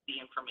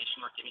the information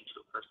we're giving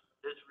to a person.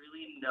 There's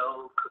really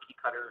no cookie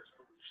cutter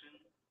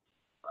solution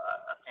to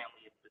a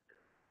family of this.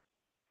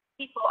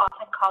 People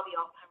often call the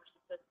Alzheimer's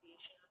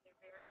Association on their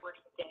very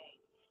worst day.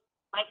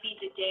 Might be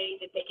the day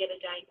that they get a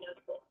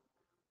diagnosis,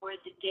 or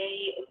the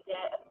day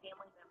that a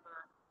family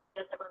member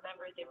doesn't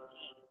remember their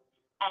name.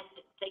 And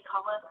they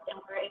call us, and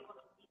we're able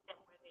to meet them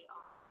where they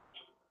are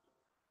and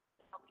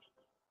help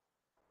them.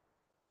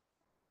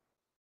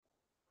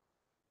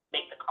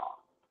 Make the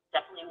call.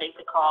 Definitely make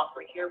the call.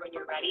 We're here when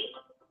you're ready.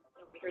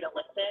 We're here to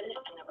listen,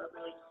 and then we're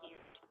really here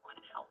to want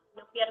to help.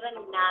 No pierden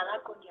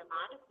nada con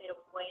llamar, pero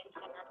pueden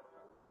ganar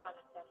para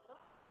hacerlo.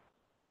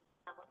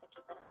 Estamos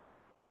aquí para.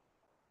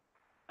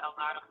 A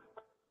lot of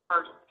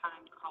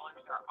first-time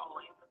callers are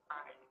always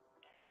surprised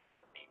at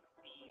what they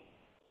receive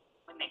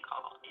when they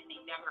call, and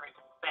they never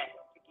expect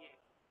to get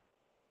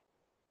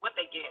what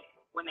they get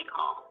when they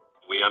call.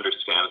 We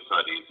understand it's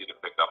not easy to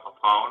pick up a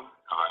phone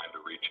and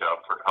to reach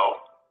out for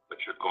help, but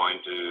you're going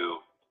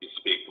to be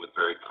speaking with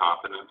very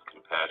competent,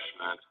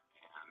 compassionate,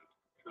 and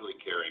truly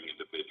caring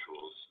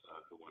individuals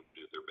who want to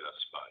do their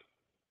best by you.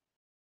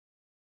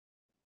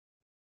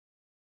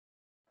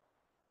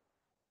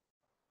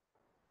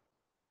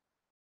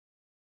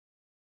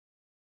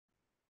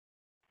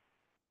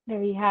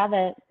 There you have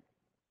it.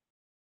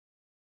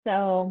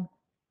 So,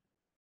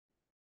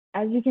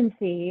 as you can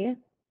see,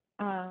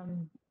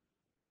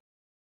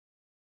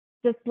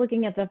 just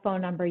looking at the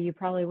phone number, you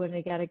probably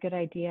wouldn't get a good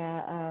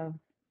idea of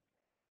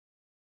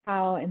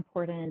how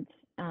important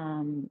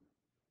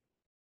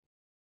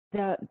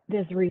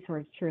this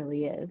resource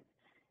truly is.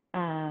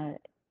 The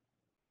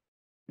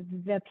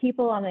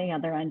people on the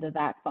other end of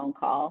that phone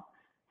call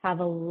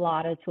have a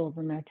lot of tools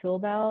in their tool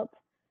belt.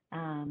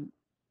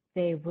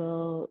 They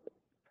will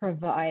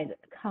provide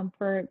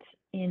comfort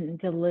in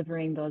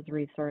delivering those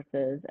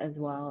resources as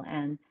well.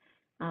 And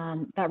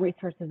that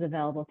resource is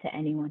available to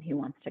anyone who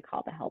wants to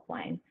call the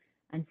helpline.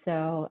 And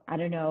so I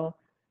don't know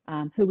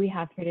who we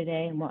have here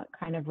today and what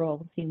kind of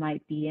roles you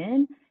might be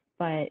in,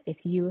 but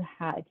if you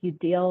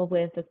deal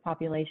with this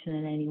population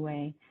in any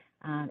way,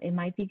 it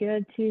might be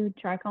good to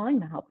try calling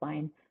the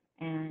helpline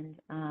and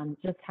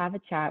just have a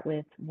chat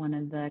with one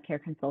of the care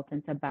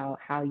consultants about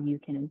how you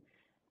can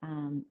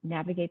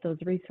navigate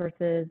those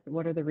resources,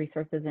 what are the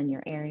resources in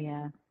your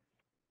area,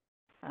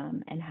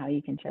 and how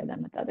you can share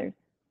them with others,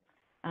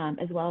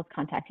 as well as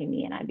contacting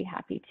me, and I'd be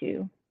happy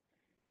to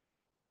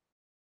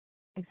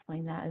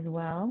explain that as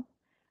well.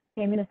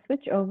 Okay, I'm going to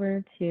switch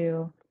over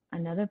to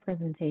another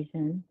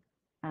presentation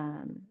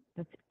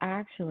that's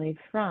actually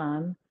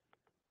from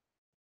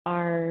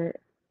our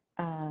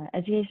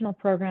educational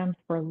programs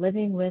for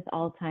living with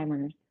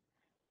Alzheimer's.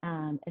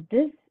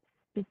 This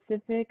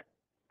specific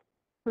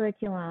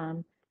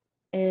curriculum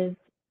is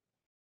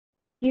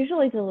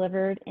usually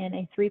delivered in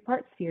a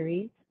 3-part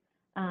series.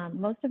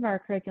 Most of our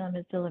curriculum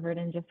is delivered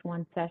in just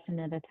one session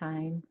at a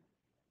time.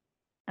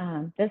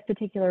 This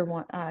particular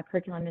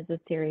curriculum is a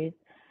series,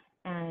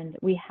 and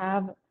we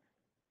have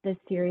this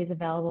series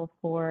available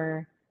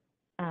for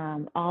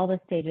all the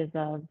stages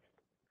of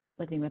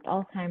living with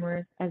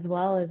Alzheimer's, as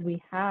well as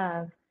we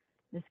have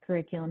this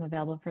curriculum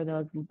available for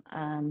those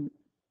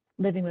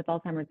living with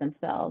Alzheimer's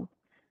themselves.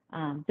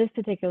 This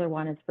particular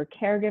one is for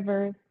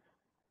caregivers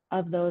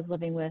of those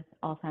living with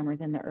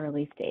Alzheimer's in the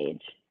early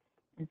stage.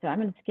 And so I'm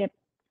going to skip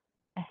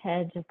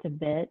ahead just a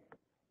bit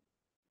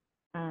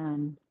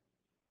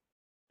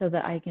so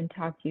that I can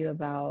talk to you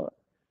about,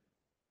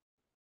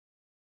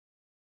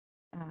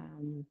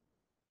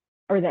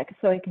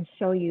 so I can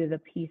show you the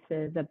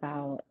pieces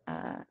about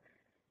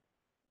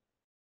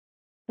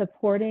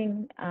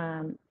supporting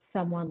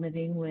someone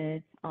living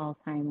with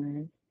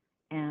Alzheimer's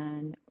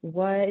and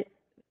what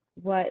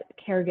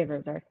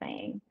caregivers are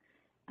saying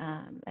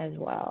as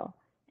well.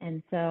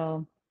 And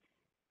so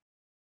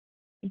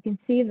you can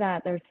see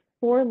that there's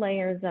 4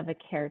 layers of a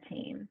care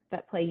team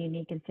that play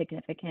unique and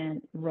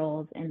significant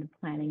roles in the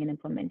planning and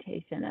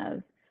implementation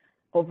of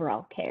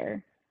overall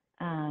care.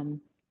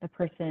 The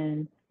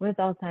person with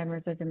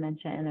Alzheimer's or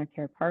dementia and their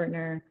care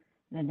partner,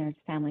 and then there's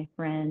family,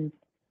 friends,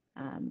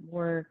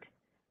 work,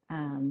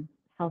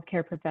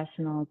 healthcare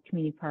professionals,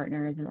 community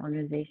partners, and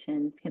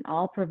organizations can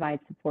all provide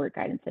support,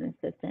 guidance, and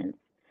assistance.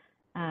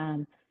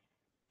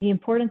 The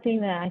important thing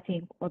that I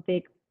think a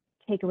big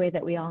takeaway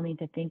that we all need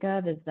to think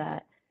of is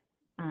that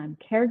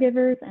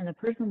caregivers and the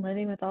person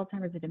living with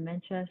Alzheimer's or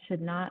dementia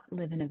should not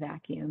live in a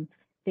vacuum.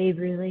 They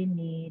really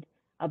need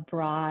a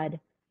broad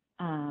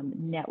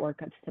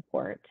network of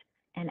support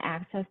and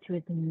access to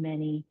as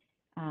many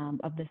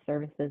of the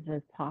services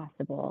as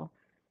possible.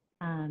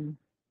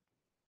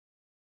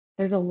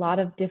 There's a lot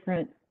of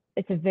different,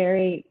 it's a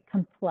very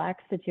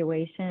complex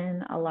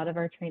situation. A lot of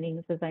our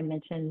trainings, as I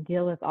mentioned,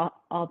 deal with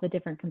all the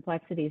different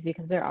complexities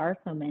because there are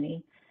so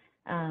many.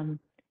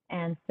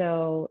 And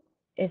so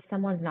if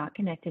someone's not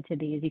connected to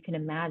these, you can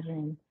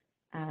imagine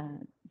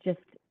just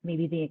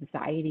maybe the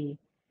anxiety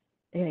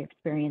they're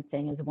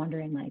experiencing is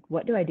wondering, like,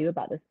 what do I do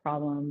about this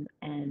problem?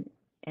 And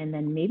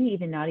then maybe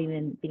even not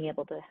even being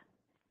able to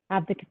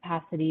have the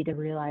capacity to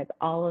realize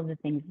all of the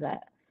things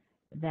that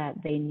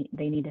they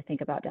need to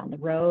think about down the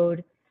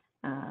road.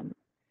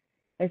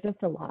 There's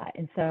just a lot.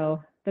 And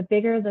so the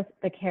bigger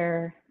the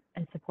care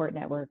and support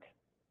network,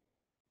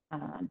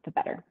 the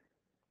better.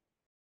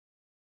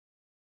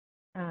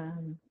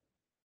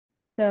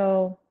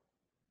 So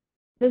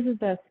this is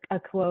a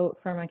quote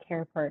from a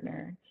care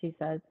partner. She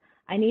says,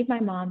 "I need my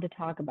mom to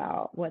talk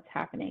about what's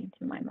happening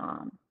to my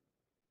mom."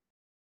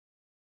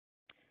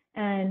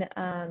 And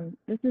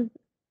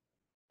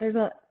there's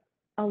a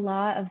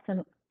lot of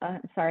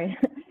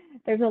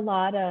there's a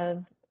lot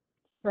of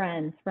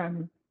trends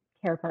from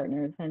care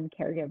partners and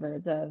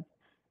caregivers of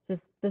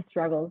just the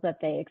struggles that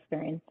they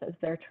experience as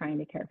they're trying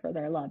to care for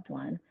their loved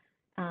one.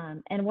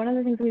 And one of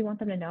the things we want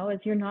them to know is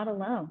you're not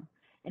alone.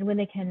 And when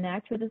they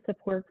connect with a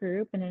support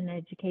group and an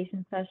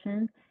education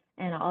session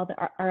and all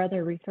our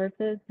other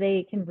resources,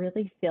 they can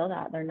really feel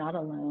that they're not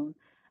alone.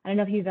 I don't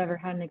know if you've ever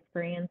had an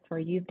experience where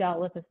you've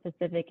dealt with a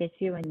specific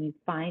issue and you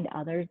find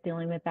others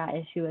dealing with that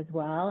issue as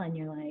well, and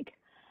you're like,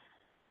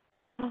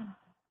 oh,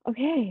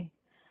 okay,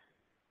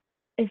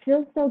 it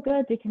feels so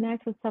good to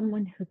connect with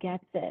someone who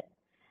gets it.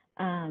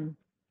 And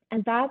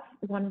that's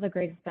one of the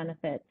greatest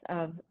benefits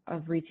of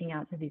reaching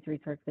out to these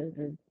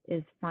resources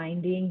is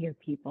finding your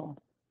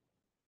people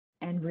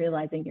and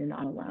realizing you're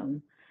not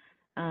alone.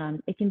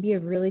 It can be a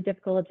really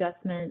difficult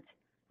adjustment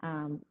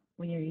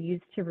when you're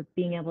used to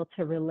being able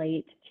to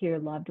relate to your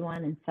loved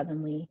one and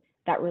suddenly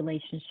that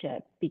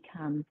relationship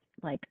becomes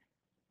like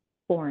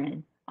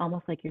foreign,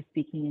 almost like you're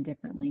speaking a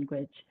different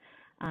language.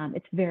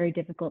 It's very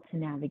difficult to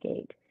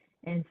navigate.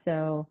 And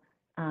so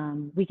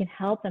we can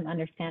help them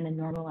understand and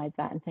normalize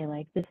that and say,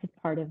 like, this is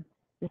part of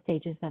the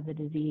stages of the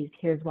disease.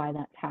 Here's why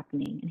that's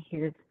happening. And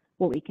here's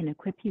what we can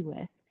equip you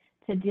with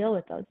to deal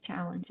with those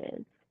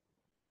challenges.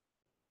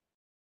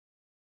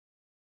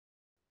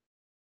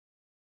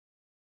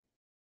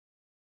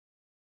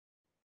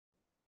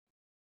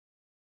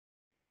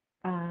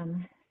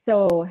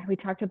 So we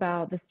talked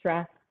about the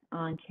stress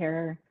on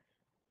care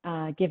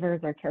givers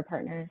or care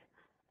partners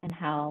and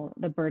how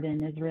the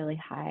burden is really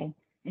high.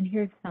 And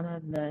here's some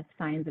of the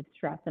signs of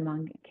stress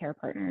among care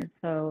partners.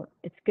 So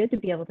it's good to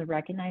be able to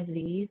recognize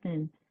these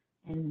and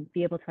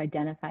be able to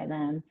identify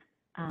them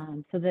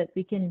so that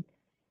we can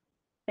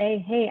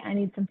say, hey, I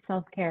need some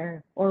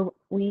self-care, or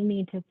we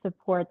need to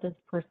support this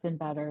person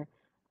better.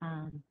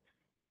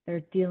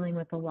 They're dealing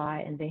with a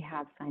lot and they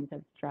have signs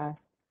of stress.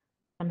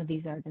 Some of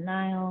these are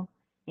denial,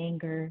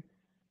 anger,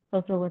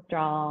 social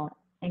withdrawal,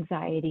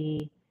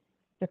 anxiety,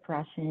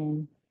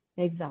 depression,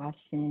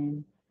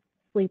 exhaustion,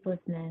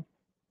 sleeplessness,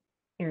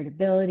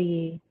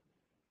 irritability,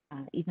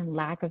 even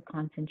lack of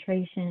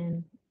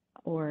concentration,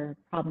 or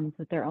problems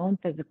with their own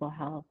physical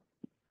health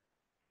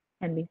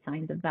can be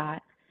signs of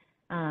that.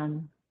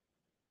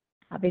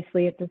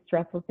 Obviously, it's a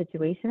stressful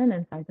situation,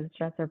 and signs of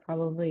stress are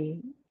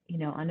probably,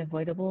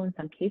 unavoidable in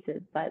some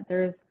cases, but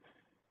there's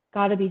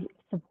got to be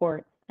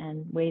support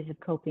and ways of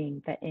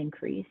coping that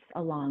increase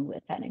along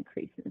with that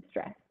increase in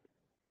stress.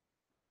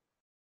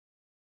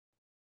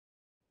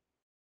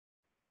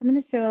 I'm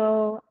going to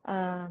show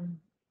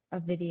a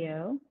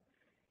video,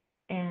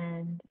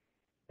 and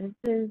this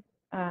is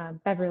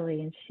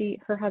Beverly, and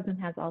her husband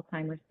has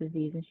Alzheimer's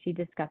disease, and she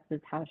discusses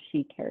how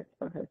she cares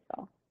for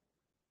herself.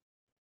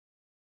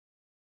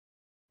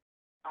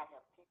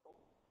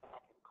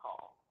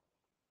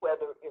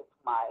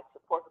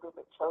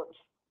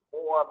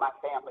 or my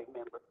family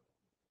member.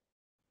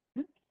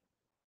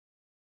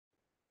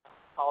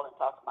 Call and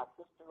talk to my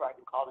sister. I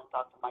can call and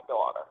talk to my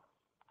daughter.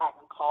 I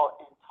can call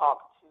and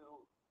talk to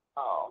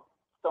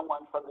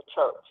someone from the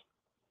church.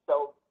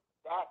 So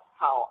that's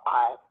how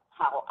I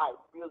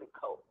really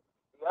cope.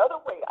 The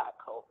other way I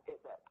cope is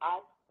that I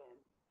spend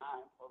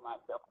time for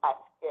myself. I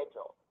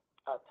schedule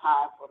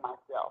time for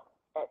myself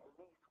at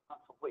least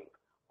once a week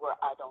where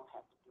I don't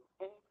have to do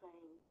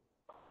anything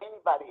for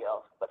anybody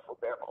else but for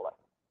Beverly.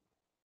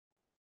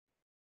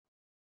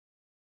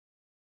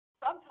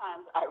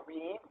 Sometimes I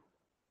read.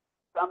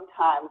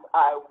 Sometimes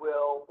I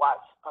will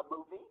watch a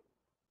movie.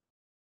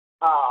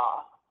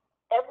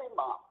 Every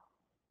month,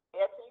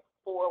 every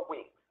 4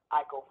 weeks,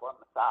 I go for a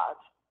massage,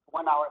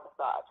 1 hour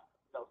massage.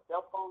 No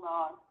cell phone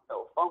on,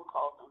 no phone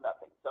calls, no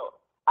nothing. So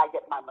I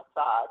get my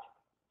massage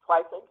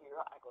twice a year.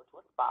 I go to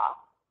a spa,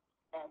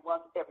 and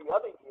once every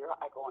other year,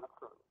 I go on a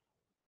cruise.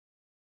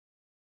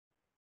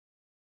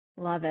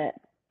 Love it.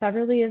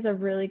 Beverly is a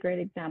really great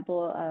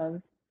example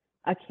of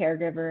a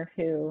caregiver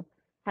who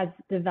has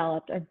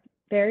developed a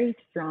very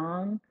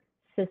strong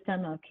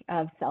system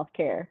of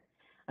self-care.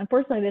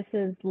 Unfortunately, this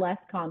is less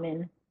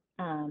common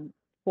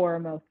for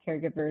most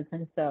caregivers,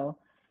 and so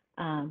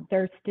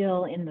they're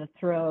still in the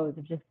throes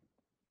of just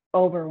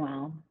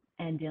overwhelm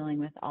and dealing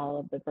with all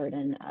of the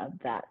burden of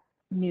that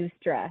new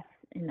stress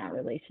in that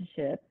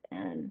relationship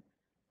and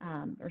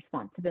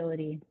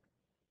responsibility.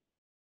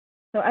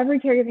 So every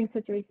caregiving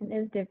situation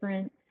is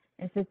different,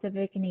 and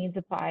specific needs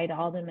apply to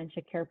all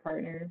dementia care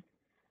partners.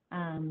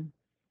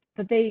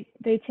 But they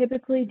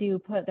typically do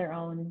put their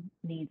own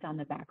needs on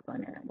the back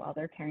burner while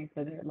they're caring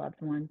for their loved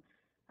one.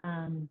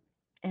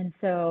 And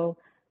so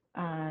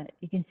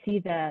you can see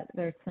that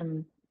there's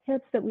some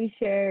tips that we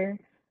share,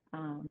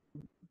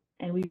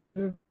 and we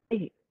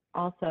really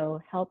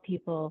also help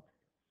people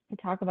to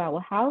talk about,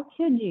 well, how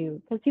could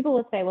you? Because people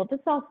will say, well,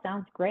 this all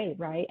sounds great,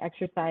 right?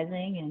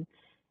 Exercising and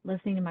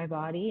listening to my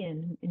body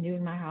and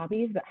doing my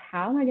hobbies, but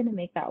how am I going to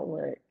make that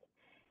work?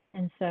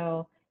 And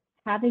so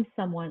having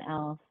someone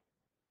else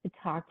to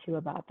talk to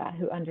about that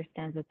who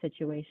understands the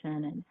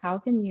situation and how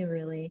can you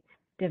really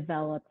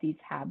develop these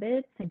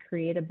habits and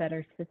create a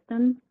better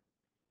system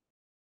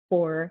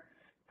for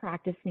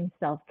practicing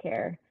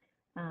self-care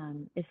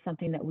is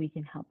something that we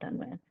can help them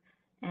with.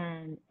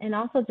 And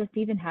also just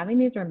even having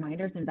these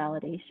reminders and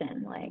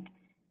validation, like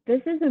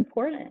this is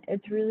important.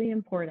 It's really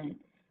important.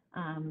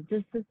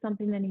 This is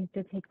something that needs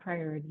to take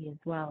priority as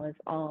well as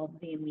all of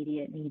the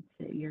immediate needs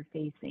that you're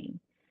facing.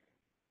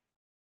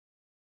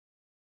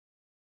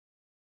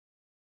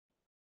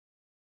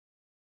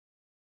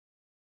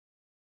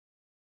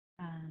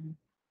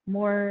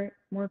 More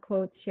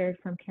quotes shared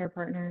from care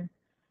partners.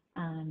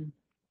 One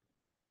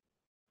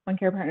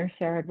care partner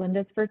shared, when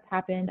this first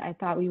happened, I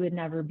thought we would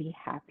never be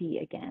happy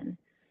again.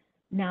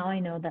 Now I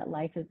know that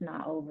life is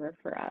not over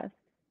for us.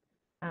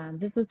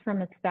 This was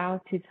from a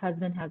spouse whose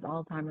husband has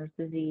Alzheimer's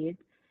disease.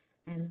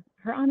 And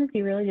her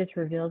honesty really just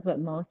reveals what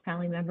most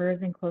family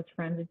members and close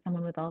friends of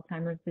someone with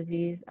Alzheimer's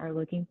disease are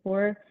looking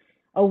for,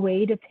 a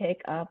way to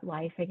pick up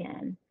life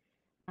again.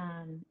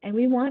 And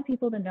we want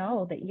people to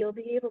know that you'll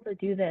be able to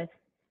do this.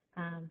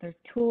 There's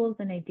tools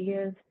and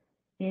ideas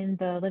in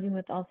the Living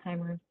with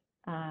Alzheimer's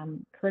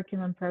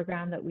curriculum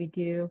program that we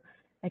do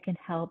that can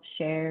help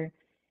share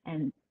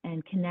and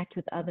connect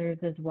with others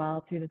as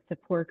well through the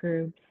support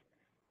groups,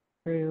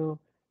 through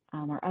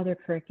our other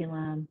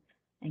curriculum,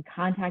 and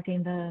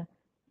contacting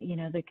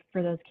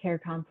for those care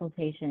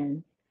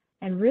consultations.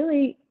 And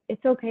really,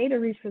 it's okay to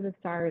reach for the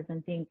stars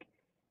and think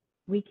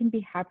we can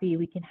be happy,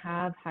 we can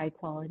have high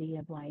quality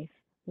of life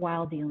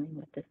while dealing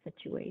with this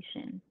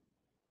situation.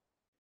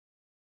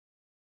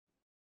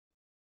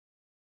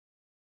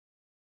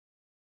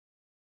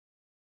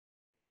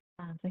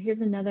 So here's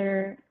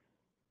another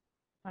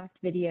last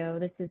video.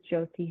 This is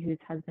Josie, whose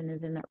husband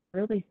is in the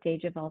early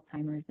stage of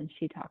Alzheimer's, and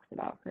she talks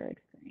about her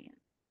experience.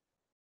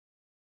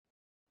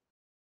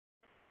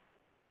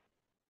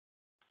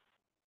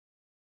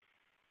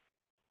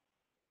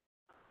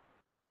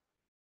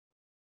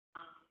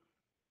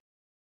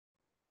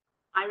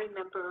 I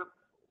remember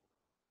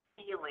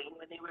feeling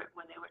when they were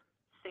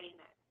saying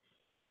it,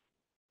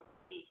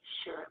 be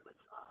sure it was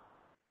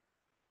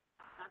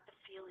I got the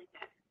feeling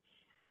that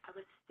I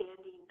was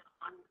standing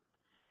on the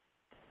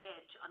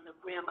edge, on the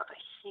rim of a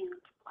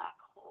huge black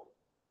hole.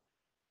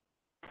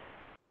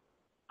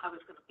 I was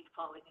going to be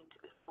falling into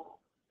this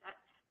hole. That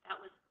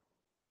was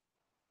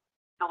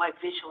how I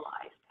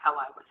visualized how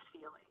I was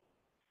feeling.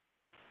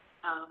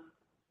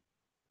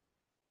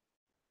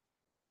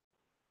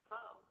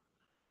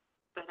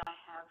 But I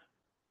have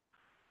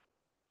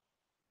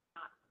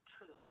not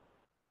true.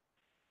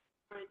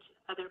 Encourage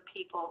other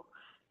people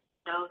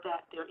know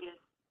that there is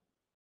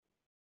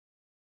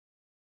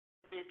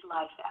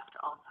life after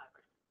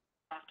Alzheimer's,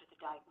 after the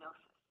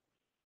diagnosis.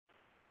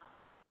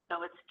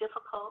 So it's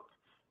difficult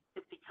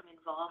to become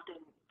involved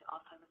in the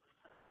Alzheimer's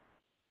Association.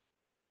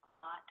 A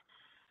lot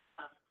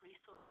of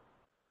resources,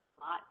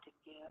 a lot to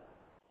give.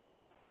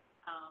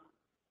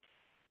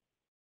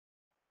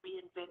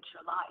 Reinvent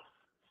your life.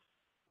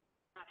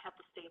 Not have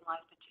the same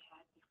life that you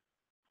had before.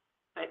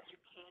 but you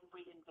can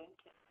reinvent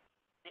it.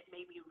 It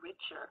may be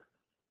richer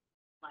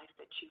life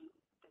that you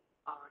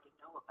already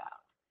know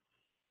about.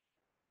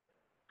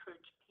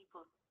 Encourage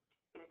people to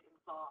get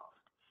involved.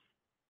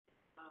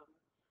 Um,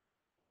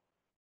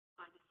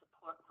 find a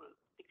support group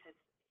because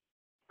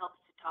it helps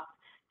to talk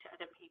to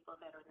other people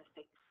that are in the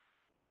same.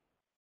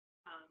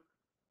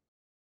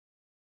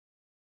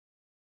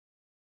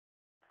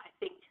 I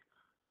think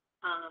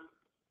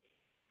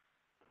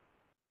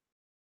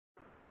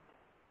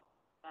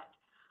that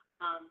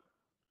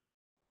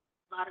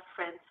a lot of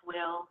friends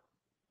will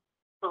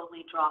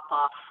slowly drop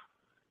off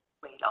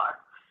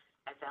radar,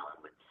 as Ellen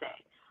would say.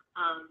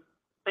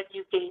 But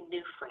you gain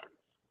new friends.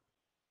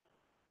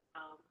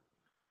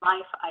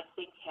 Life, I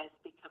think, has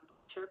become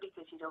richer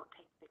because you don't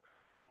take things.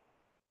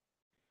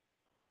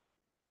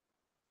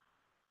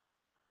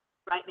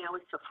 Right now,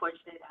 we're so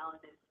fortunate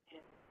Ellen is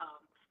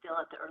still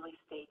at the early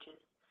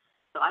stages.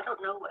 So I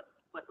don't know what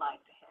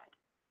lies ahead.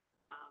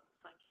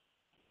 So I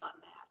can't on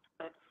that.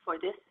 But for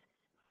this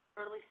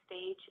early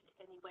stage,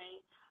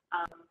 anyway,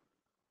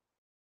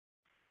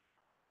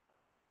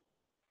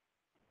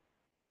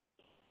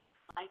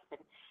 life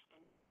and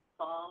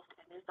involved,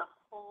 and there's a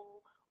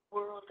whole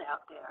world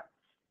out there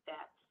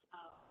that's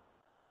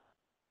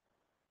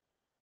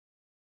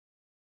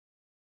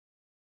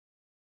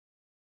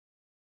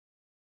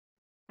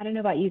I don't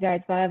know about you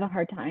guys, but I have a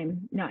hard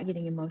time not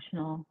getting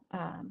emotional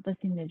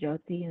listening to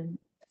Josie and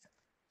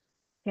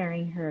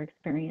sharing her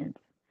experience.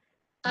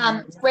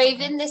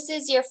 Raven, this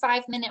is your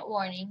 5-minute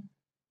warning.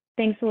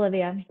 Thanks,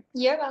 Olivia.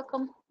 You're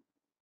welcome.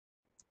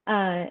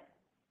 And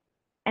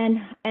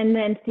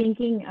then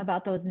thinking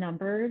about those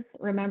numbers,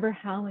 remember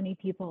how many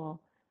people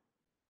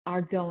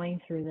are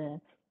going through this.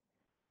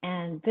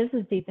 And this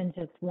is even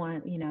just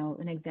one,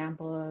 an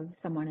example of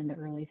someone in the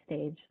early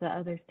stage. The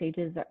other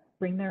stages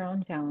bring their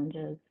own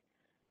challenges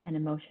and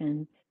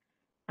emotions.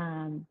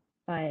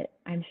 But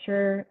I'm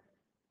sure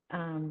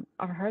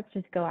our hearts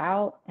just go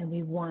out and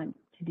we want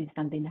to do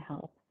something to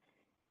help.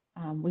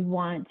 We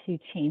want to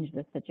change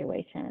the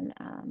situation.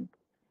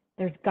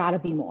 There's got to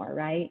be more,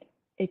 right?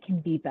 It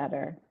can be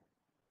better.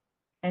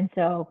 And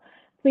so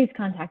please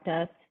contact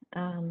us.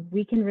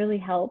 We can really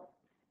help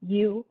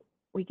you.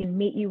 We can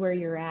meet you where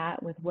you're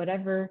at with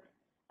whatever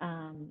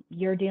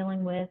you're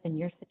dealing with in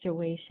your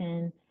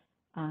situation,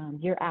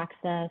 your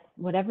access,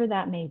 whatever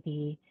that may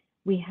be.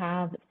 We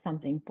have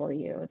something for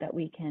you that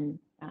we can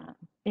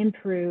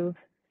improve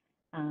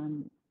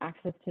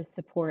access to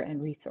support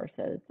and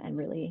resources and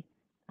really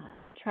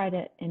try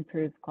to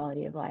improve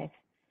quality of life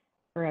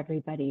for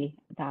everybody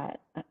that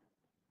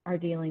are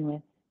dealing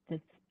with this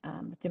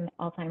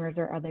Alzheimer's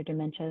or other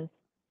dementias.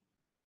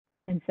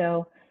 And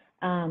so,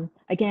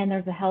 again,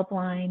 there's a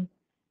helpline.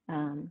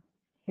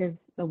 Here's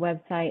the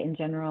website in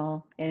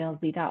general,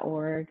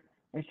 alz.org.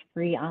 There's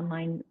free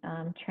online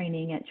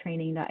training at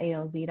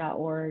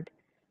training.alz.org.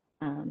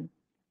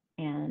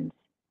 And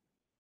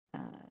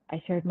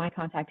I shared my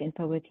contact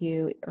info with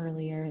you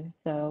earlier,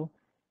 so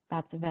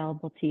that's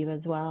available to you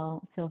as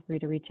well. Feel free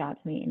to reach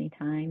out to me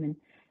anytime. And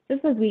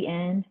just as we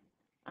end,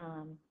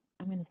 I'm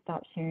going to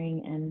stop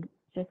sharing and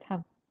just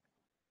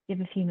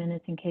give a few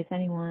minutes in case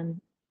anyone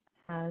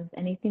has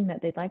anything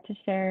that they'd like to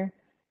share.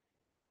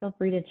 Feel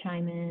free to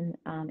chime in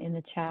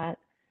the chat.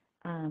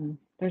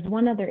 There's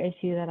one other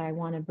issue that I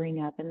want to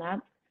bring up, and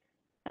that's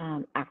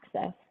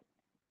access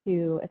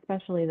to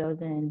especially those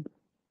in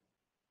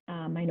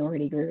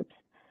minority groups.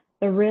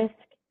 The risk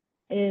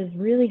is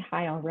really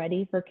high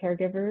already for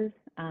caregivers.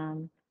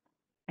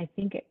 I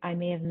think I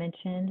may have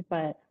mentioned,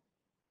 but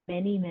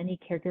many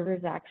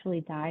caregivers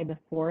actually die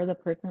before the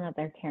person that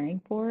they're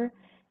caring for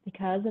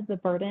because of the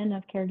burden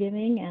of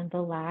caregiving and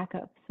the lack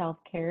of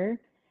self-care.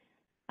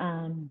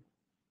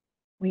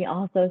 We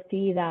also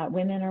see that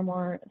women are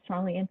more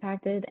strongly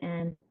impacted,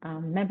 and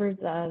members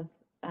of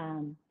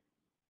the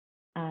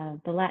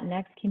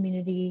Latinx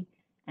community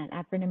and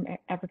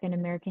African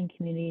American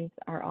communities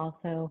are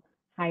also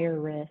higher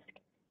risk.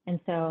 And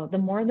so the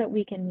more that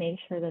we can make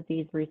sure that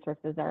these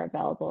resources are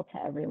available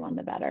to everyone,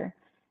 the better.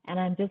 And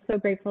I'm just so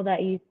grateful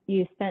that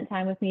you spent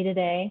time with me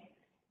today,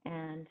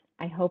 and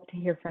I hope to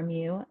hear from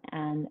you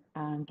and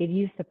give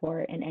you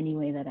support in any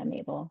way that I'm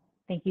able.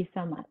 Thank you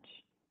so much.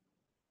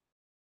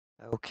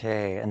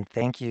 Okay, and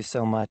thank you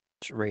so much,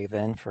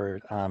 Raven, for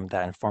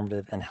that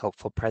informative and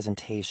helpful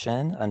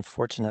presentation.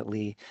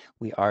 Unfortunately,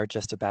 we are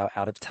just about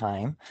out of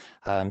time.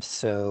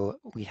 So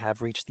we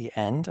have reached the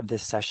end of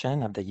this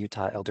session of the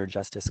Utah Elder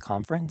Justice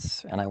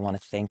Conference, and I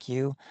want to thank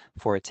you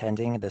for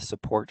attending the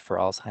Support for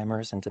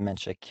Alzheimer's and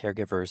Dementia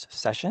Caregivers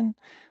session.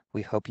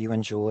 We hope you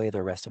enjoy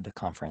the rest of the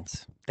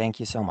conference. Thank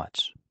you so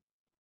much.